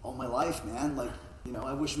all my life, man? Like, you know,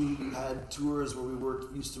 I wish we had tours where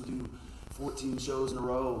we used to do 14 shows in a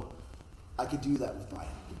row. I could do that with Brian,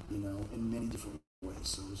 you know, in many different ways.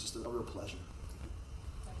 So it was just a real pleasure.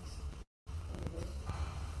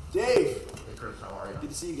 Dave! Hey Chris, how are you? Good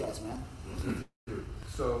to see you guys, man.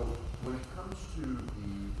 So, when it comes to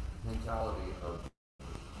the mentality of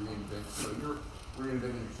reinventing, so you're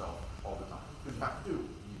reinventing yourself all the time, because you have to do.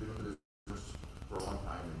 You've been in the business for a long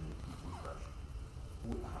time and you keep fresh.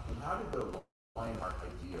 How did the Lionheart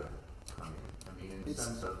idea come in? I mean, in the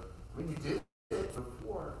sense of, when you did it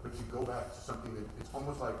before, but you go back to something that, it's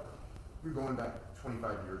almost like you're going back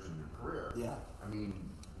 25 years in your career. Yeah. I mean,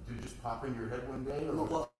 did it just pop into your head one day? Or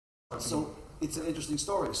well, so it's an interesting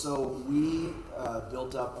story. So we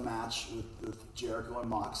built up a match with Jericho and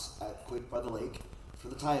Mox at Quake by the Lake for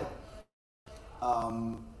the title.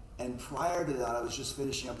 And prior to that, I was just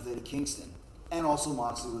finishing up with Eddie Kingston. And also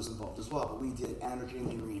Moxley was involved as well. But we did Anarchy in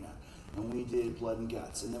the Arena. And we did Blood and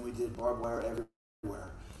Guts. And then we did Barbed Wire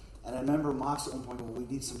Everywhere. And I remember Mox at one point going, well, we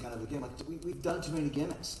need some kind of a gimmick. Like, we've done too many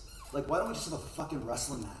gimmicks. Like, why don't we just have a fucking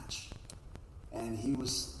wrestling match? And he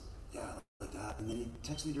was, yeah, like that. And then he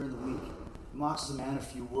texted me during the week. Mox is a man of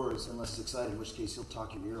few words, unless he's excited, in which case he'll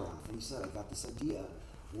talk your ear off. And he said, I got this idea.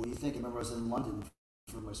 What do you think? I remember I was in London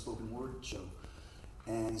for my spoken word show.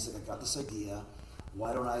 And he said, I got this idea.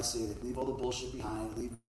 Why don't I say that? Leave all the bullshit behind.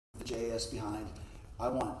 Leave the JS behind. I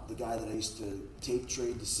want the guy that I used to tape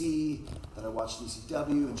trade to see, that I watched ECW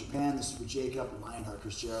in Japan, the Super J-Cup, and Lionheart,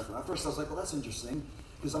 Chris Jericho. At first I was like, well, that's interesting,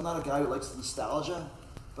 because I'm not a guy who likes nostalgia.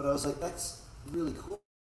 But I was like, that's really cool.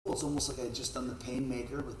 It's almost like I had just done the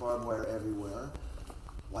Painmaker with Barbed Wire Everywhere.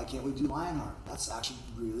 Why can't we do Lionheart? That's actually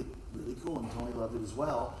really, really cool, and Tony loved it as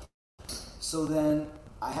well. So then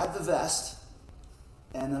I had the vest,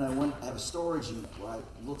 and then I have a storage unit where I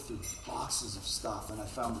looked through boxes of stuff, and I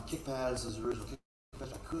found the kick pads, those original kick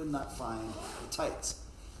pads. I could not find the tights.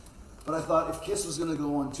 But I thought if Kiss was going to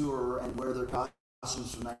go on tour and wear their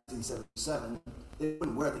costumes from 1977, they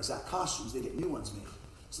wouldn't wear the exact costumes, they'd get new ones made.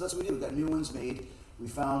 So that's what we did. We got new ones made. We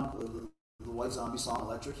found the White Zombie song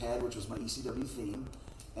Electric Head, which was my ECW theme,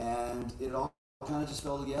 and it all kind of just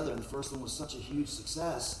fell together. And the first one was such a huge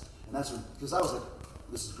success, and that's because I was like,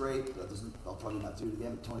 this is great, I'll probably not do it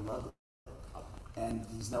again, but Tony loved it. And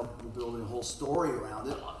he's now building a whole story around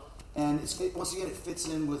it. And once again, it fits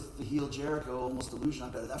in with the heel Jericho, almost delusion.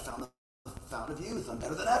 I found the fountain of youth. I'm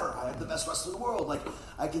better than ever. I'm the best wrestler in the world. Like,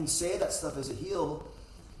 I can say that stuff as a heel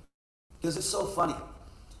because it's so funny.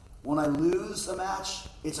 When I lose a match,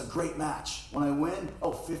 it's a great match. When I win,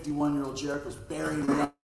 51-year-old Jericho's burying me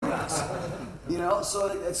on guys. You know, so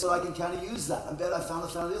I can kind of use that. I found the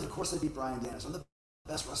fountain of youth. Of course I beat Brian Danielson. I'm the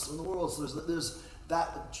best wrestler in the world. So there's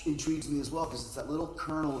that intrigues me as well, because it's that little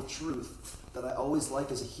kernel of truth that I always like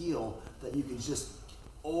as a heel, that you can just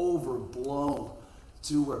overblow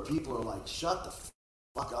to where people are like, shut the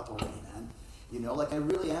fuck up already, man. You know, like I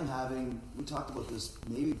really am having, we talked about this,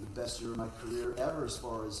 maybe the best year of my career ever as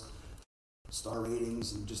far as star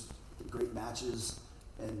ratings and just great matches,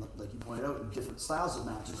 and like you pointed out, different styles of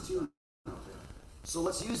matches too. So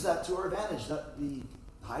let's use that to our advantage. That the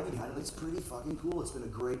hiding behind it, it's pretty fucking cool. It's been a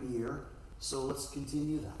great year, so let's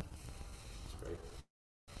continue that. That's great.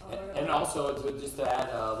 And also, just to add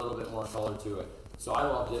a little bit more color to it. So I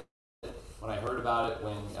loved it. When I heard about it,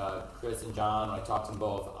 when Chris and John, when I talked to them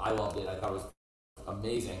both, I loved it. I thought it was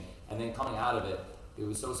amazing. And then coming out of it, it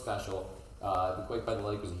was so special. The Quake by the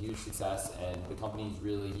Lake was a huge success, and the company's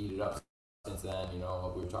really heated up since then. You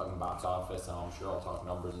know, we were talking box office, and I'm sure I'll talk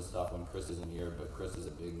numbers and stuff when Chris isn't here, but Chris is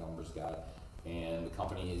a big numbers guy. And the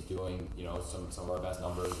company is doing, you know, some of our best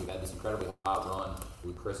numbers. We've had this incredibly hot run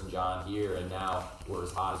with Chris and John here, and now we're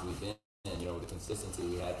as hot as we've been. And, you know, with the consistency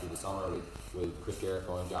we had through the summer with Chris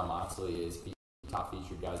Jericho and John Moxley as top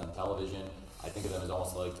featured guys on television. I think of them as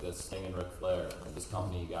almost like the Sting and Ric Flair of this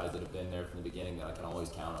company, guys that have been there from the beginning that I can always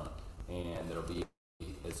count on, and that'll be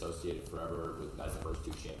associated forever with as the first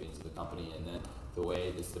two champions of the company. And then the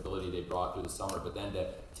way, the stability they brought through the summer, but then to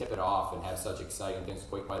tip it off and have such exciting things,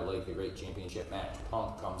 Quake by the Lake, the great championship match,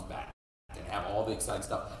 Punk comes back, and have all the exciting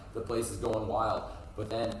stuff. The place is going wild.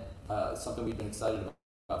 But then something we've been excited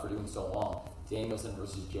about for doing so long, Danielson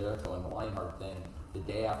versus Jericho and the Lionheart thing. The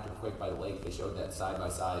day after Quake by the Lake, they showed that side by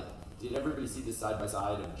side. Did everybody see this side by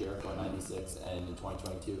side of Jericho in '96 and in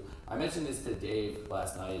 2022? I mentioned this to Dave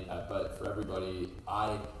last night, but for everybody,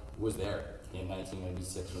 I was there in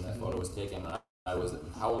 1996 when that photo was taken. I was,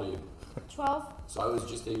 how old are you? 12. So I was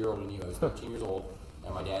just a year older than you. I was 13 years old,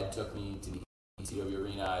 and my dad took me to the ECW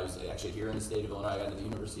arena. I was actually here in the state of Illinois. I got into the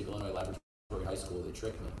University of Illinois Laboratory High School. They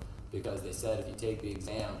tricked me because they said if you take the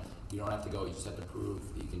exam, you don't have to go. You just have to prove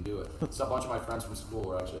that you can do it. So a bunch of my friends from school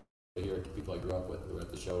were actually here, people I grew up with, who were at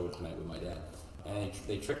the show tonight with my dad. And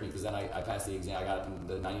they tricked me because then I passed the exam. I got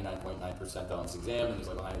the 99.9 percentile on this exam, and he's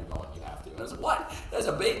like, well, now you're going, you have to. And I was like, what? That's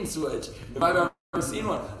a bait and switch. If I've ever seen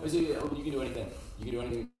one. I was like, oh, you can do anything. You can do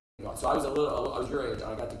anything. So I was your age, and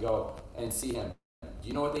I got to go and see him. Do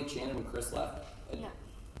you know what they chanted when Chris left? Yeah.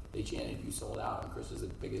 They chanted, you sold out. And Chris was the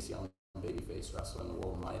biggest young babyface wrestler in the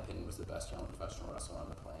world. In my opinion, was the best young professional wrestler on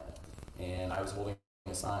the planet. And I was holding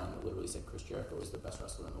a sign that literally said Chris Jericho was the best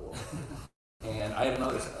wrestler in the world. And I had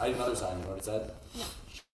another sign. You know what it said? Yeah.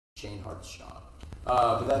 Shane Hart's shop.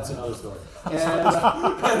 But that's another story. It's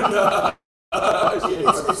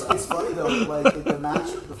funny though, like the match,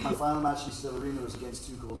 my final match in the arena was against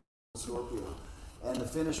Too Cold Scorpio, and the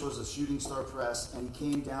finish was a shooting star press, and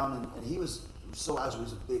he came down and he was so agile. He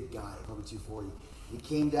was a big guy, probably 240. He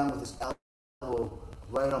came down with his elbow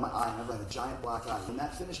right on my eye. I never had a giant black eye. When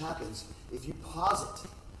that finish happens, if you pause it,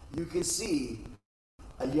 you can see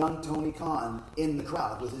a young Tony Khan in the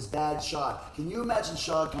crowd with his dad Shad. Can you imagine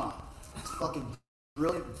Shad Khan? This fucking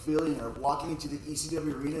brilliant billionaire walking into the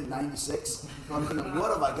ECW arena in '96. I'm thinking,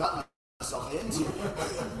 what have I gotten myself into?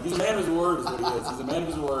 He's a man of his word, is what he is. He's a man of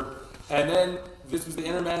his word. And then this was the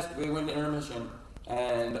intermission. We went to intermission,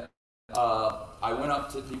 and I went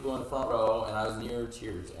up to people in the front row, and I was near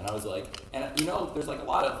tears. And I was like, and you know, there's like a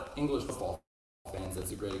lot of English football fans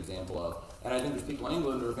that's a great example of. And I think there's people in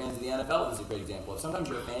England who are fans of the NFL that's a great example of. Sometimes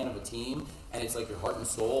you're a fan of a team, and it's like your heart and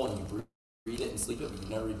soul, and you breathe it and sleep it, but you've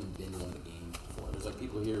never even been to one of the games before. There's like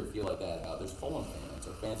people here who feel like that about. There's Fulham fans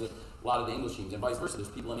or fans of a lot of the English teams, and vice versa. There's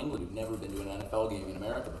people in England who've never been to an NFL game in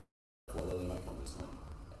America before. They might come to this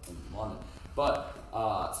in London. But,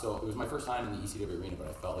 so it was my first time in the ECW arena, but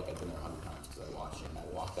I felt like I'd been there 100 times because I watched it, and I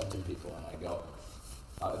walked up to people, and I go,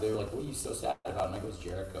 they were like, what are you so sad about? And I go, it's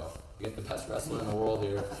Jericho. You get the best wrestler in the world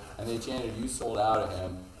here. And they chanted, you sold out at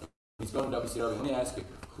him. He's going to WCW. Let me ask you,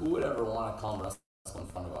 who would ever want to come wrestle in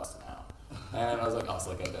front of us now? And I was like, oh, it's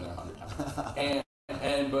like I've been there 100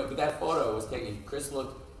 times. But that photo was taken. Chris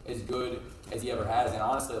looked as good as he ever has. And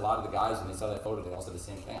honestly, a lot of the guys, when they saw that photo, they all said the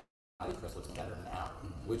same thing. I think Chris looks better now,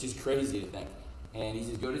 which is crazy to think. And he's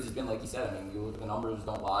as good as he's been, like you said. I mean, you look at the numbers,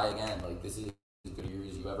 don't lie again. Like, this is as good a year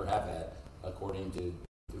as you ever have had, according to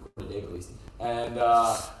Dave at least. And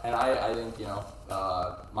I think, you know,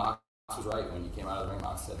 Mox was right when you came out of the ring.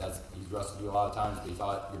 Mox said he's wrestled you a lot of times, but he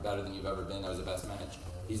thought you're better than you've ever been. That was the best match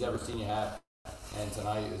he's ever seen you have. And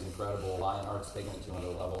tonight it was incredible. Lionheart's taking it to another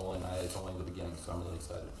level, and it's only the beginning, so I'm really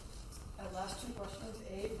excited. Last two questions.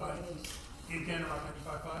 Abe, Abe Gander, Rock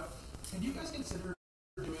 95.5. Can you guys consider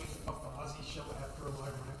doing a Fozzy show after a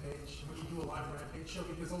live rampage? When you do a live rampage show,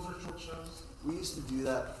 because those are short shows. We used to do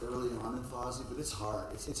that early on in Fozzy, but it's hard.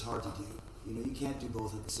 It's hard to do. You know, you can't do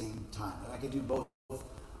both at the same time. And I can do both.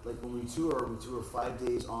 Like when we tour 5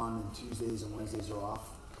 days on, and Tuesdays and Wednesdays are off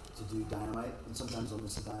to do Dynamite. And sometimes I'll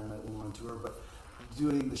miss a Dynamite when we're on tour. But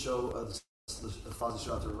doing the show, the Fozzy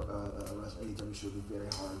show after AEW show would be very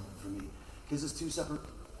hard for me because it's two separate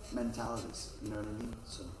mentalities. You know what I mean?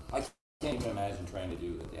 So I can't even imagine trying to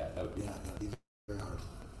do that. Yeah, that would be very hard.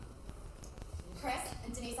 Chris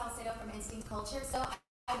and Denise Salcedo from Instinct Culture. So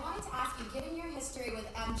I wanted to ask you, given your history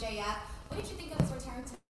with MJF, what did you think of his return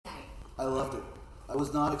tonight? I loved it. I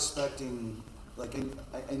was not expecting, like,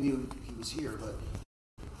 I knew he was here, but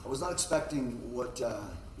I was not expecting what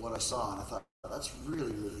I saw, and I thought, that's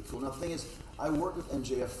really, really cool. Now, the thing is, I worked with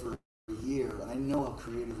MJF for a year, and I know how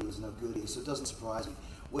creative he is and how good he is, so it doesn't surprise me.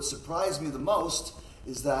 What surprised me the most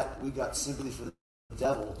is that we got Sympathy for the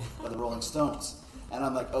Devil by the Rolling Stones. And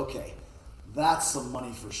I'm like, okay, that's some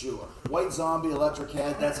money for sure. White Zombie, Electric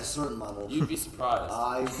Head, that's a certain level. You'd be surprised.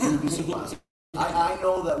 I would be surprised. I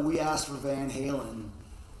know that we asked for Van Halen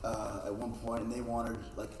at one point, and they wanted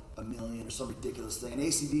like $1 million or some ridiculous thing, and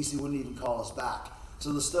AC/DC wouldn't even call us back.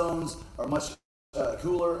 So the Stones are much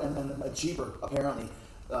cooler and cheaper, apparently,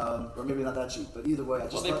 or maybe not that cheap, but either way.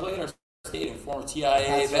 They played our stadium, former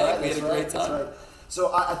TIA event. We had a great time. That's right.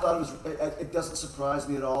 So I thought it doesn't surprise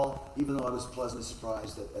me at all, even though I was pleasantly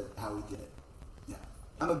surprised at how he did it. Yeah,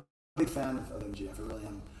 I'm a big fan of MJF, I really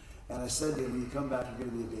am. And I said to him, when you come back, you're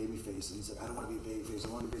going to be a baby face. And he said, I don't want to be a baby face. I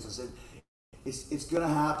want to be a face. I said, it's going to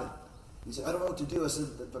happen. He said, I don't know what to do. I said,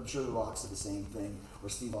 I'm sure The Rock said the same thing, or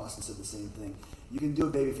Steve Austin said the same thing. You can do a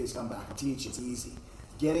baby face comeback. I teach you. It's easy.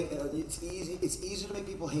 It's easy. It's easier to make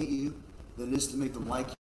people hate you than it is to make them like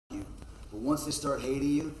you. But once they start hating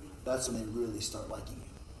you, that's when they really start liking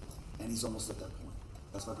you. And he's almost at that point.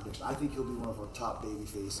 That's my prediction. I think he'll be one of our top baby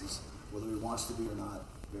faces, whether he wants to be or not,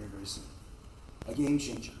 very, very soon. A game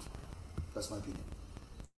changer. That's my opinion.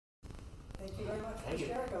 Thank you very much, Chris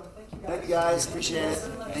Jericho. Thank you, guys. Thank you, guys. Appreciate it.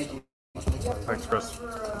 Thank you. Thanks, Chris. For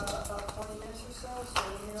about 20 minutes or so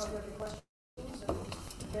let me know if you have any questions.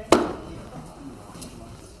 Okay.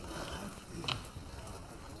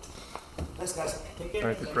 Thanks, guys.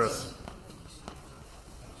 Thank you, Chris.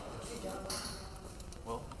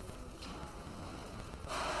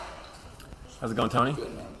 How's it going, Tony?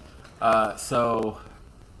 Good, man. So,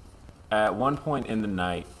 at one point in the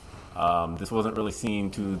night, this wasn't really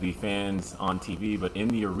seen to the fans on TV, but in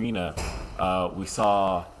the arena, we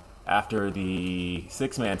saw after the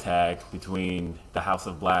six-man tag between the House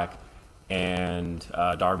of Black and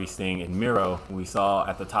Darby, Sting, and Miro, we saw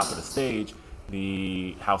at the top of the stage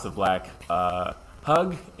the House of Black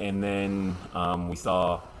hug, and then we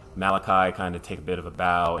saw Malachi kind of take a bit of a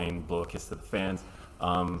bow and blow a kiss to the fans.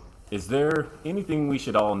 Is there anything we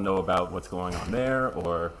should all know about what's going on there,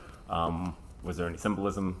 or was there any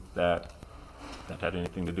symbolism that had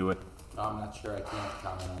anything to do with? I'm not sure. I can't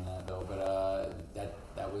comment on that though. But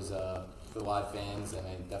that was for live fans, and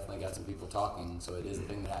it definitely got some people talking. So it is a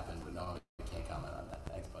thing that happened. But no, I can't comment on that.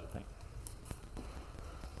 Thanks, buddy. Thanks.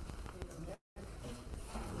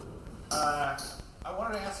 I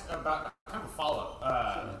wanted to ask about kind of a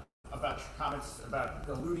follow-up about your comments about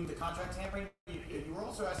alluding to contract tampering. You were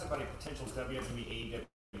also asked about a potential WWE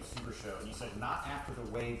AEW Super Show, and you said not after the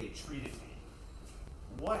way they treated me.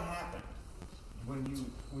 What happened when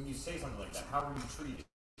you say something like that? How were you treated?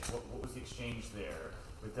 What was the exchange there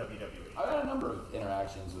with WWE? I've had a number of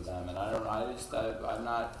interactions with them, and I'm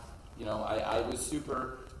not, I was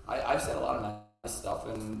super. I've said a lot of nice stuff,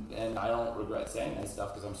 and I don't regret saying nice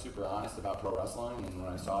stuff because I'm super honest about pro wrestling, and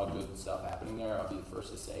when I saw good stuff happening there, I'll be the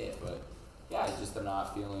first to say it. But yeah, I just am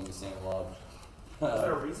not feeling the same love. Is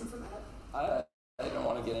there a reason for that? I don't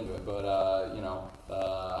want to get into it, but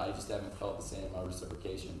I just haven't felt the same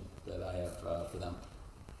reciprocation that I have for them.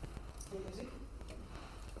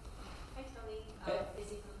 Hi, Tony.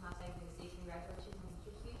 Izzy from Hashtag Station. Congratulations on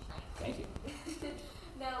such a huge night. Thank you.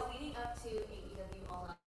 Now, leading up to AEW All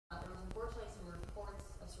Out, there was unfortunately some reports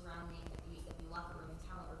surrounding the AEW locker room and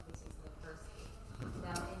talent were facing some adversity.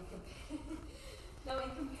 Now,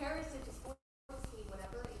 in comparison to sports league,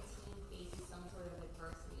 whenever a team faces some sort of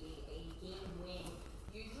adversity, a game win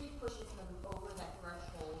usually pushes them over that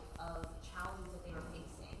threshold of challenges that they are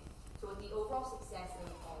facing. So, with the overall success of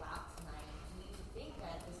All Out tonight, do you think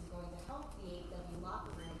that this is going to help the AEW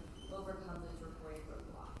locker room overcome those reported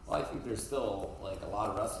roadblocks? Well, I think there's still like a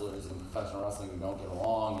lot of wrestlers in professional wrestling who don't get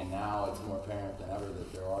along, and now it's more apparent than ever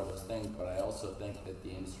that there are those things. But I also think that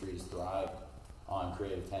the industry has thrived on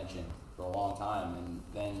creative tension for a long time, and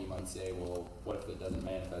then you might say, well, what if it doesn't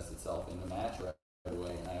manifest itself in the match right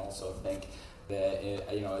away? And I also think that,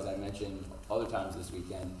 as I mentioned other times this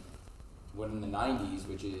weekend, when in the 90s,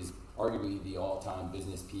 which is arguably the all-time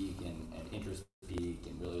business peak and interest peak,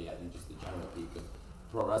 and really, I think, just the general peak of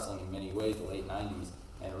pro wrestling in many ways, the late 90s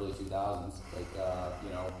and early 2000s,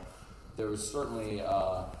 there was certainly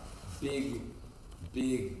a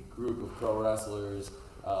big group of pro wrestlers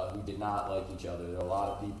who did not like each other. There were a lot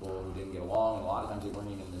of people who didn't get along, and a lot of times they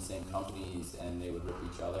weren't even in the same companies, and they would rip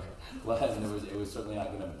each other. And it was certainly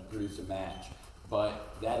not going to produce a match.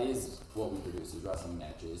 But that is what we produce, is wrestling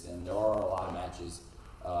matches, and there are a lot of matches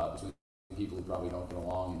between people who probably don't get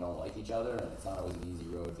along and don't like each other, and it's not always an easy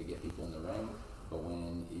road to get people in the ring. But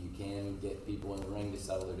when you can get people in the ring to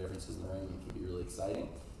settle their differences in the ring, it can be really exciting.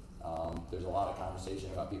 There's a lot of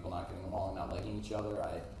conversation about people not getting along, not liking each other.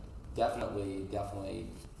 I definitely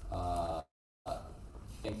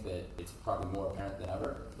think that it's probably more apparent than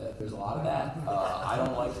ever that there's a lot of that. I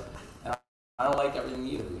don't like everything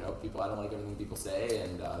either. You know, I don't like everything people say,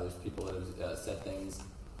 and there's people that have said things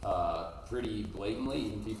pretty blatantly.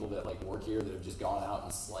 Even people that like work here that have just gone out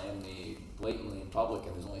and slammed me blatantly in public.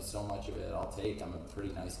 And there's only so much of it I'll take. I'm a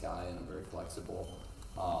pretty nice guy and I'm very flexible.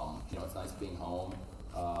 You know, it's nice being home.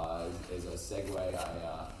 As a segue,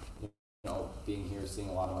 being here, seeing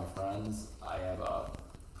a lot of my friends, I have a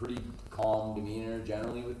pretty calm demeanor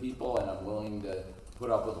generally with people, and I'm willing to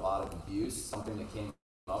put up with a lot of abuse. Something that came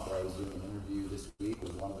up where I was doing an interview this week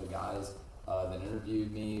was one of the guys that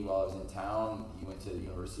interviewed me while I was in town. He went to the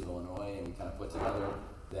University of Illinois, and we kind of put together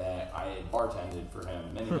that I had bartended for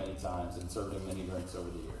him many times and served him many drinks over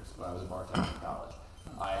the years when I was a bartender in college.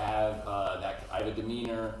 I have a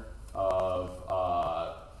demeanor of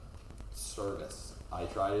service. I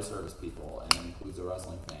try to service people, and that includes the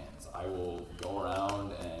wrestling fans. I will go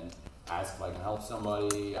around and ask if I can help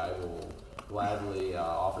somebody. I will gladly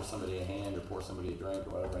offer somebody a hand or pour somebody a drink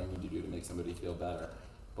or whatever I need to do to make somebody feel better.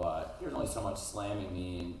 But there's only so much slamming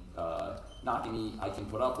me and knocking me I can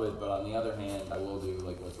put up with, but on the other hand, I will do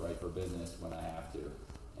like what's right for business when I have to.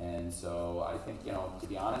 And so I think, you know, to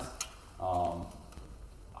be honest,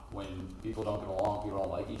 when people don't get along, people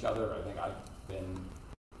don't like each other, I think I've been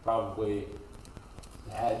probably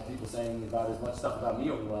had people saying about as much stuff about me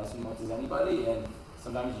over the last few months as anybody, and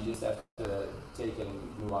sometimes you just have to take it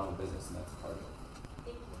and move on to business, and that's a part of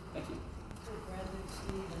it. Thank you. So Bradley,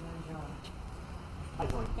 Steve, and then John. Hi,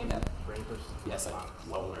 Tony. Hey, man. Great person. Yes,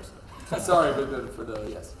 I love winners. Sorry, but for the,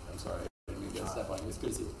 yes, I'm sorry. I didn't mean to step on you. It's good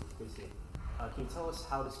to see you. Good to see you. Can you tell us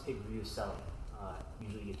how this pay-per-view is selling?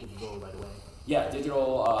 Usually you get digital right away. Yeah,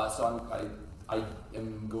 digital. So I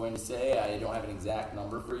am going to say I don't have an exact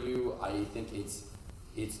number for you. I think it's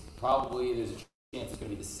probably, there's a chance it's going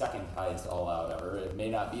to be the second highest all-out ever. It may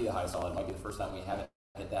not be the highest all-out. It might be the first time we haven't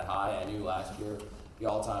hit that high. I knew last year the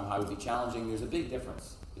all-time high would be challenging. There's a big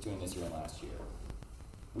difference between this year and last year.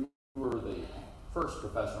 We were the first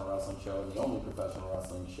professional wrestling show and the only professional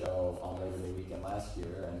wrestling show on Labor Day weekend last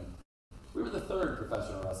year, and we were the third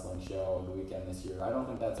professional wrestling show of the weekend this year. I don't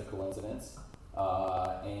think that's a coincidence.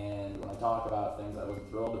 And when I talk about things I wasn't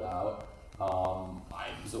thrilled about, I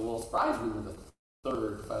was a little surprised we were the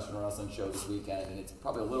third professional wrestling show this weekend, and it's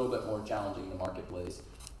probably a little bit more challenging in the marketplace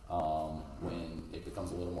when it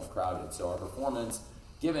becomes a little more crowded. So our performance,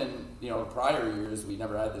 given prior years, we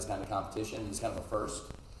never had this kind of competition. It's kind of a first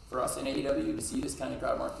for us in AEW to see this kind of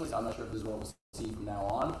crowd marketplace. I'm not sure if this is what we'll see from now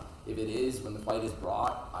on. If it is, when the fight is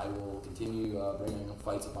brought, I will continue bringing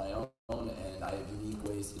fights of my own, and I have unique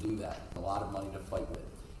ways to do that. A lot of money to fight with.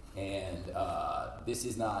 And this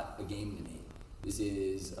is not a game to me. This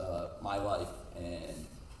is my life, and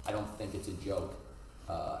I don't think it's a joke,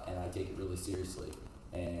 and I take it really seriously.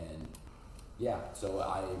 And yeah, so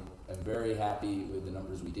I am very happy with the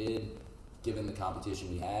numbers we did. Given the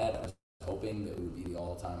competition we had, I was hoping that it would be the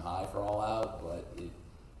all-time high for All Out, but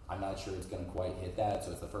I'm not sure it's going to quite hit that.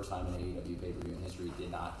 So it's the first time in AEW pay-per-view in history it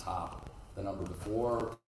did not top the number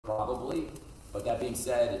before, probably. But that being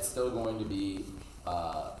said, it's still going to be,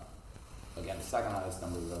 again, the second highest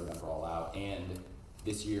number we've ever done for All Out. And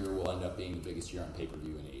this year will end up being the biggest year on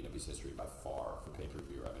pay-per-view in AEW's history by far for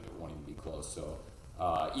pay-per-view revenue. It won't even be close. So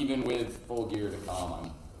even with full gear to come,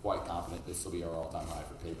 I'm quite confident this will be our all-time high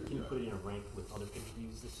for pay-per-view. Can you put it in a rank with other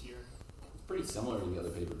pay-per-views this year? Pretty similar to the other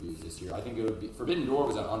pay-per-views this year. I think it would be Forbidden Door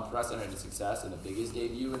was an unprecedented success and the biggest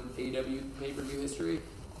debut in AEW pay-per-view history.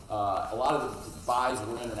 A lot of the buys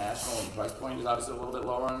were international, and the price point is obviously a little bit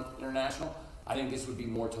lower on international. I think this would be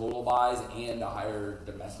more total buys and a higher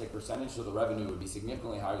domestic percentage, so the revenue would be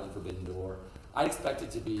significantly higher than Forbidden Door. I'd expect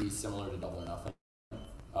it to be similar to Double or Nothing,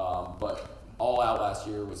 but All Out last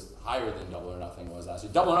year was higher than Double or Nothing was last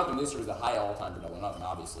year. Double or Nothing this year was a high all-time for Double or Nothing,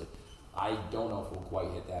 obviously. I don't know if we'll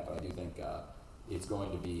quite hit that, but I do think it's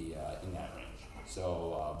going to be in that range.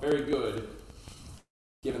 So very good,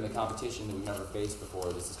 given the competition that we've never faced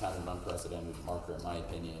before. This is kind of an unprecedented marker, in my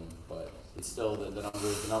opinion, but it's still the number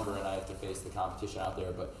is the number, and I have to face the competition out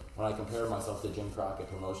there. But when I compare myself to Jim Crockett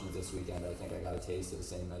Promotions this weekend, I think I got a taste of the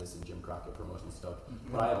same medicine Jim Crockett Promotions took.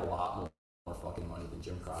 But I have a lot more fucking money than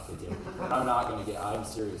Jim Crockett did. I'm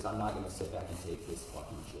serious, I'm not going to sit back and take this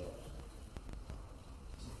fucking shit.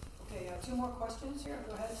 Okay, two more questions here.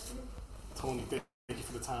 Go ahead, Steve. Tony, thank you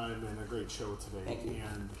for the time and a great show today. Thank you.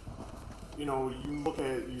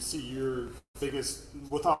 And you see your biggest,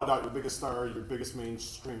 without a doubt, your biggest star, your biggest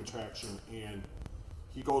mainstream attraction, and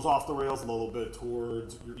he goes off the rails a little bit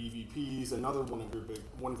towards your EVPs, another one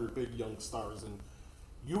of your big young stars, and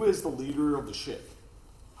you as the leader of the ship.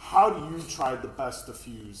 How do you try the best to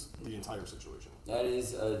fuse the entire situation? That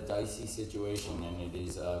is a dicey situation, and it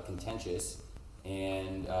is contentious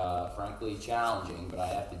and frankly challenging, but I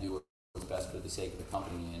have to do what's best for the sake of the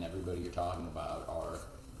company, and everybody you're talking about are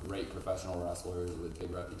great professional wrestlers with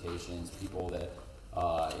big reputations, people that,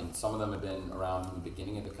 and some of them have been around from the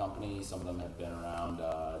beginning of the company, some of them have been around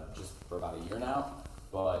just for about a year now,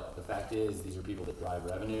 but the fact is these are people that drive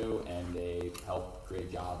revenue and they help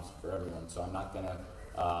create jobs for everyone, so I'm not going to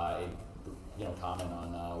comment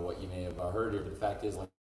on what you may have heard here, but the fact is, like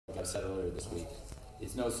I said earlier this week,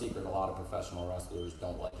 it's no secret a lot of professional wrestlers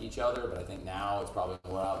don't like each other, but I think now it's probably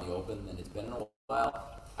more out in the open than it's been in a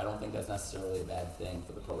while. I don't think that's necessarily a bad thing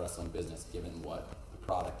for the pro wrestling business, given what the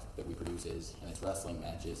product that we produce is, and it's wrestling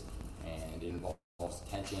matches, and it involves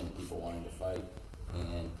tension and people wanting to fight,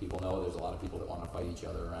 and people know there's a lot of people that want to fight each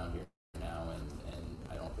other around here now, and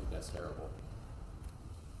I don't think that's terrible.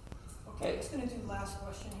 Okay, it's going to do the last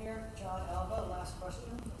question here. John Alba, last question.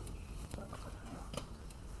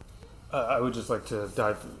 I would just like to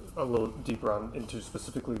dive a little deeper into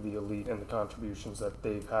specifically the Elite and the contributions that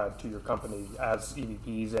they've had to your company as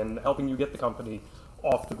EVPs and helping you get the company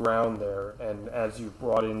off the ground there. And as you've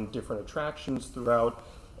brought in different attractions throughout,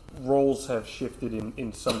 roles have shifted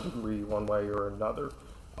in some degree one way or another.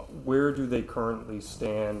 Where do they currently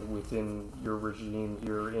stand within your regime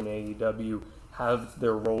here in AEW? Have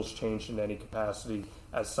their roles changed in any capacity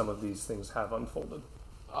as some of these things have unfolded?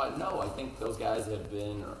 No, I think those guys have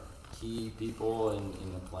been key people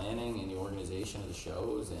in the planning and the organization of the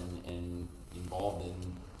shows and involved in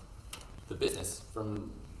the business from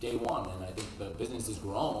day one. And I think the business has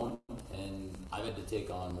grown and I've had to take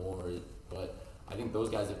on more, but I think those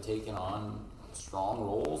guys have taken on strong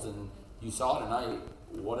roles, and you saw tonight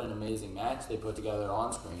what an amazing match they put together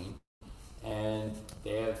on screen. And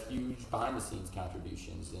they have huge behind-the-scenes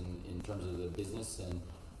contributions in terms of the business and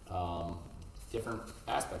different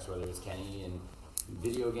aspects, whether it's Kenny and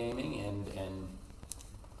video gaming and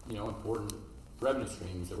important revenue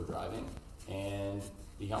streams that we're driving, and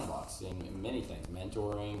the Young Bucks and many things,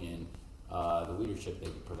 mentoring and the leadership they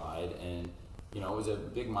provide. And it was a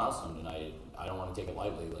big milestone tonight. I don't want to take it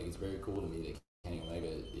lightly. Like, it's very cool to me that Kenny Omega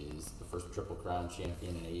is the first Triple Crown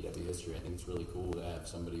champion in AEW history. I think it's really cool to have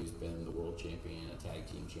somebody who's been the world champion, a tag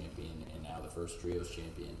team champion, and now the first trios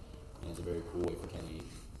champion. And it's a very cool way for Kenny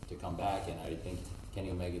to come back. And I think Kenny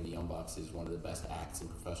Omega and the Young Bucks is one of the best acts in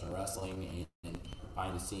professional wrestling, and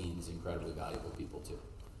behind the scenes, incredibly valuable people too.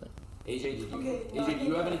 AJ, do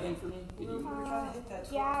you have anything for me?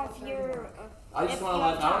 Yeah, if you're. I just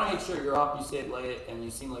want to make sure you're up. You stayed late, and you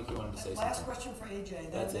seem like you wanted to say something. Last question for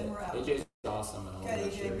AJ. That's then it. we're out. AJ's awesome, and I'll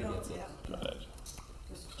make sure he gets it.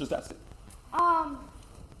 Just ask it.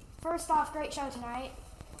 First off, great show tonight,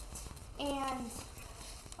 and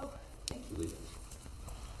Thank you, Lisa.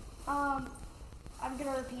 I'm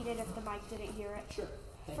gonna repeat it if the mic didn't hear it. Sure.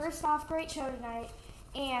 Thanks. First off, great show tonight,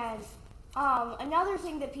 and another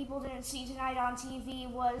thing that people didn't see tonight on TV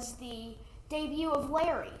was the debut of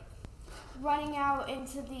Larry running out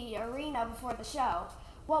into the arena before the show.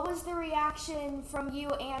 What was the reaction from you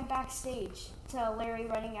and backstage to Larry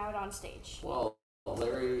running out on stage? Well,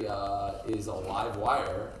 Larry is a live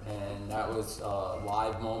wire, and that was a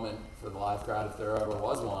live moment for the live crowd if there ever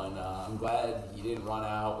was one. I'm glad he didn't run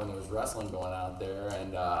out when there was wrestling going out there,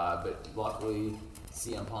 and but luckily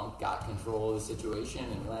CM Punk got control of the situation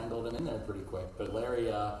and wrangled him in there pretty quick. But Larry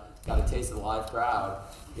got a taste of the live crowd.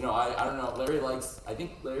 I don't know. I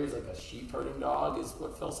think Larry's like a sheep herding dog is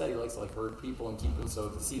what Phil said. He likes to herd people and keep them. So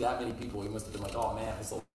to see that many people, he must have been like, oh man,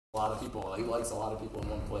 it's a lot of people. He likes a lot of people in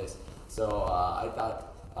one place. So I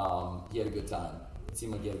thought he had a good time. It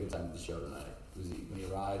seemed like he had a good time at the show tonight. When he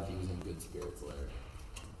arrived, he was in good spirits, Larry.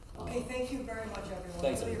 Okay, thank you very much, everyone.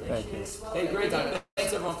 Thanks, really everybody. appreciate it. Well, Hey, great time.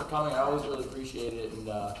 Thanks, everyone, for coming. I always really appreciate it.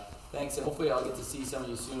 And thanks. And hopefully I'll get to see some of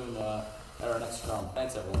you soon at our next scrum.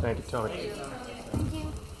 Thanks, everyone. Thank you, Tony. Thank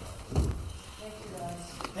you. Thank you, guys.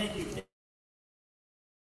 Thank you.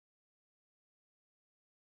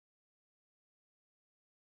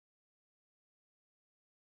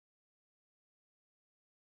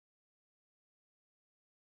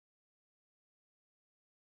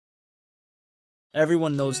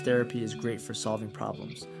 Everyone knows therapy is great for solving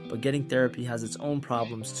problems, but getting therapy has its own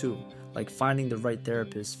problems too, like finding the right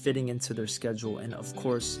therapist, fitting into their schedule, and of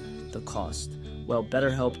course, the cost. Well,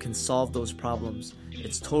 BetterHelp can solve those problems.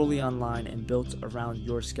 It's totally online and built around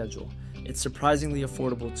your schedule. It's surprisingly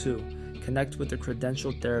affordable too. Connect with a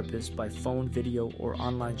credentialed therapist by phone, video, or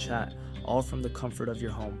online chat, all from the comfort of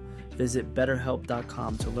your home. Visit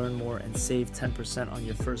BetterHelp.com to learn more and save 10% on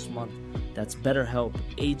your first month. That's BetterHelp,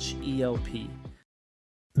 H-E-L-P.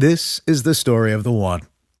 This is the story of the one.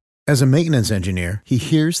 As a maintenance engineer, he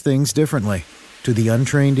hears things differently. To the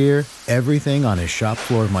untrained ear, everything on his shop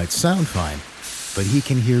floor might sound fine, but he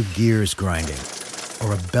can hear gears grinding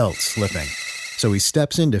or a belt slipping. So he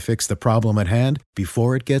steps in to fix the problem at hand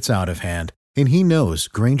before it gets out of hand. And he knows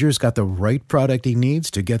Grainger's got the right product he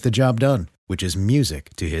needs to get the job done, which is music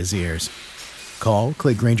to his ears. Call,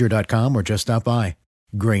 click Grainger.com, or just stop by.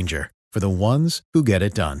 Grainger, for the ones who get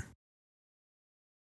it done.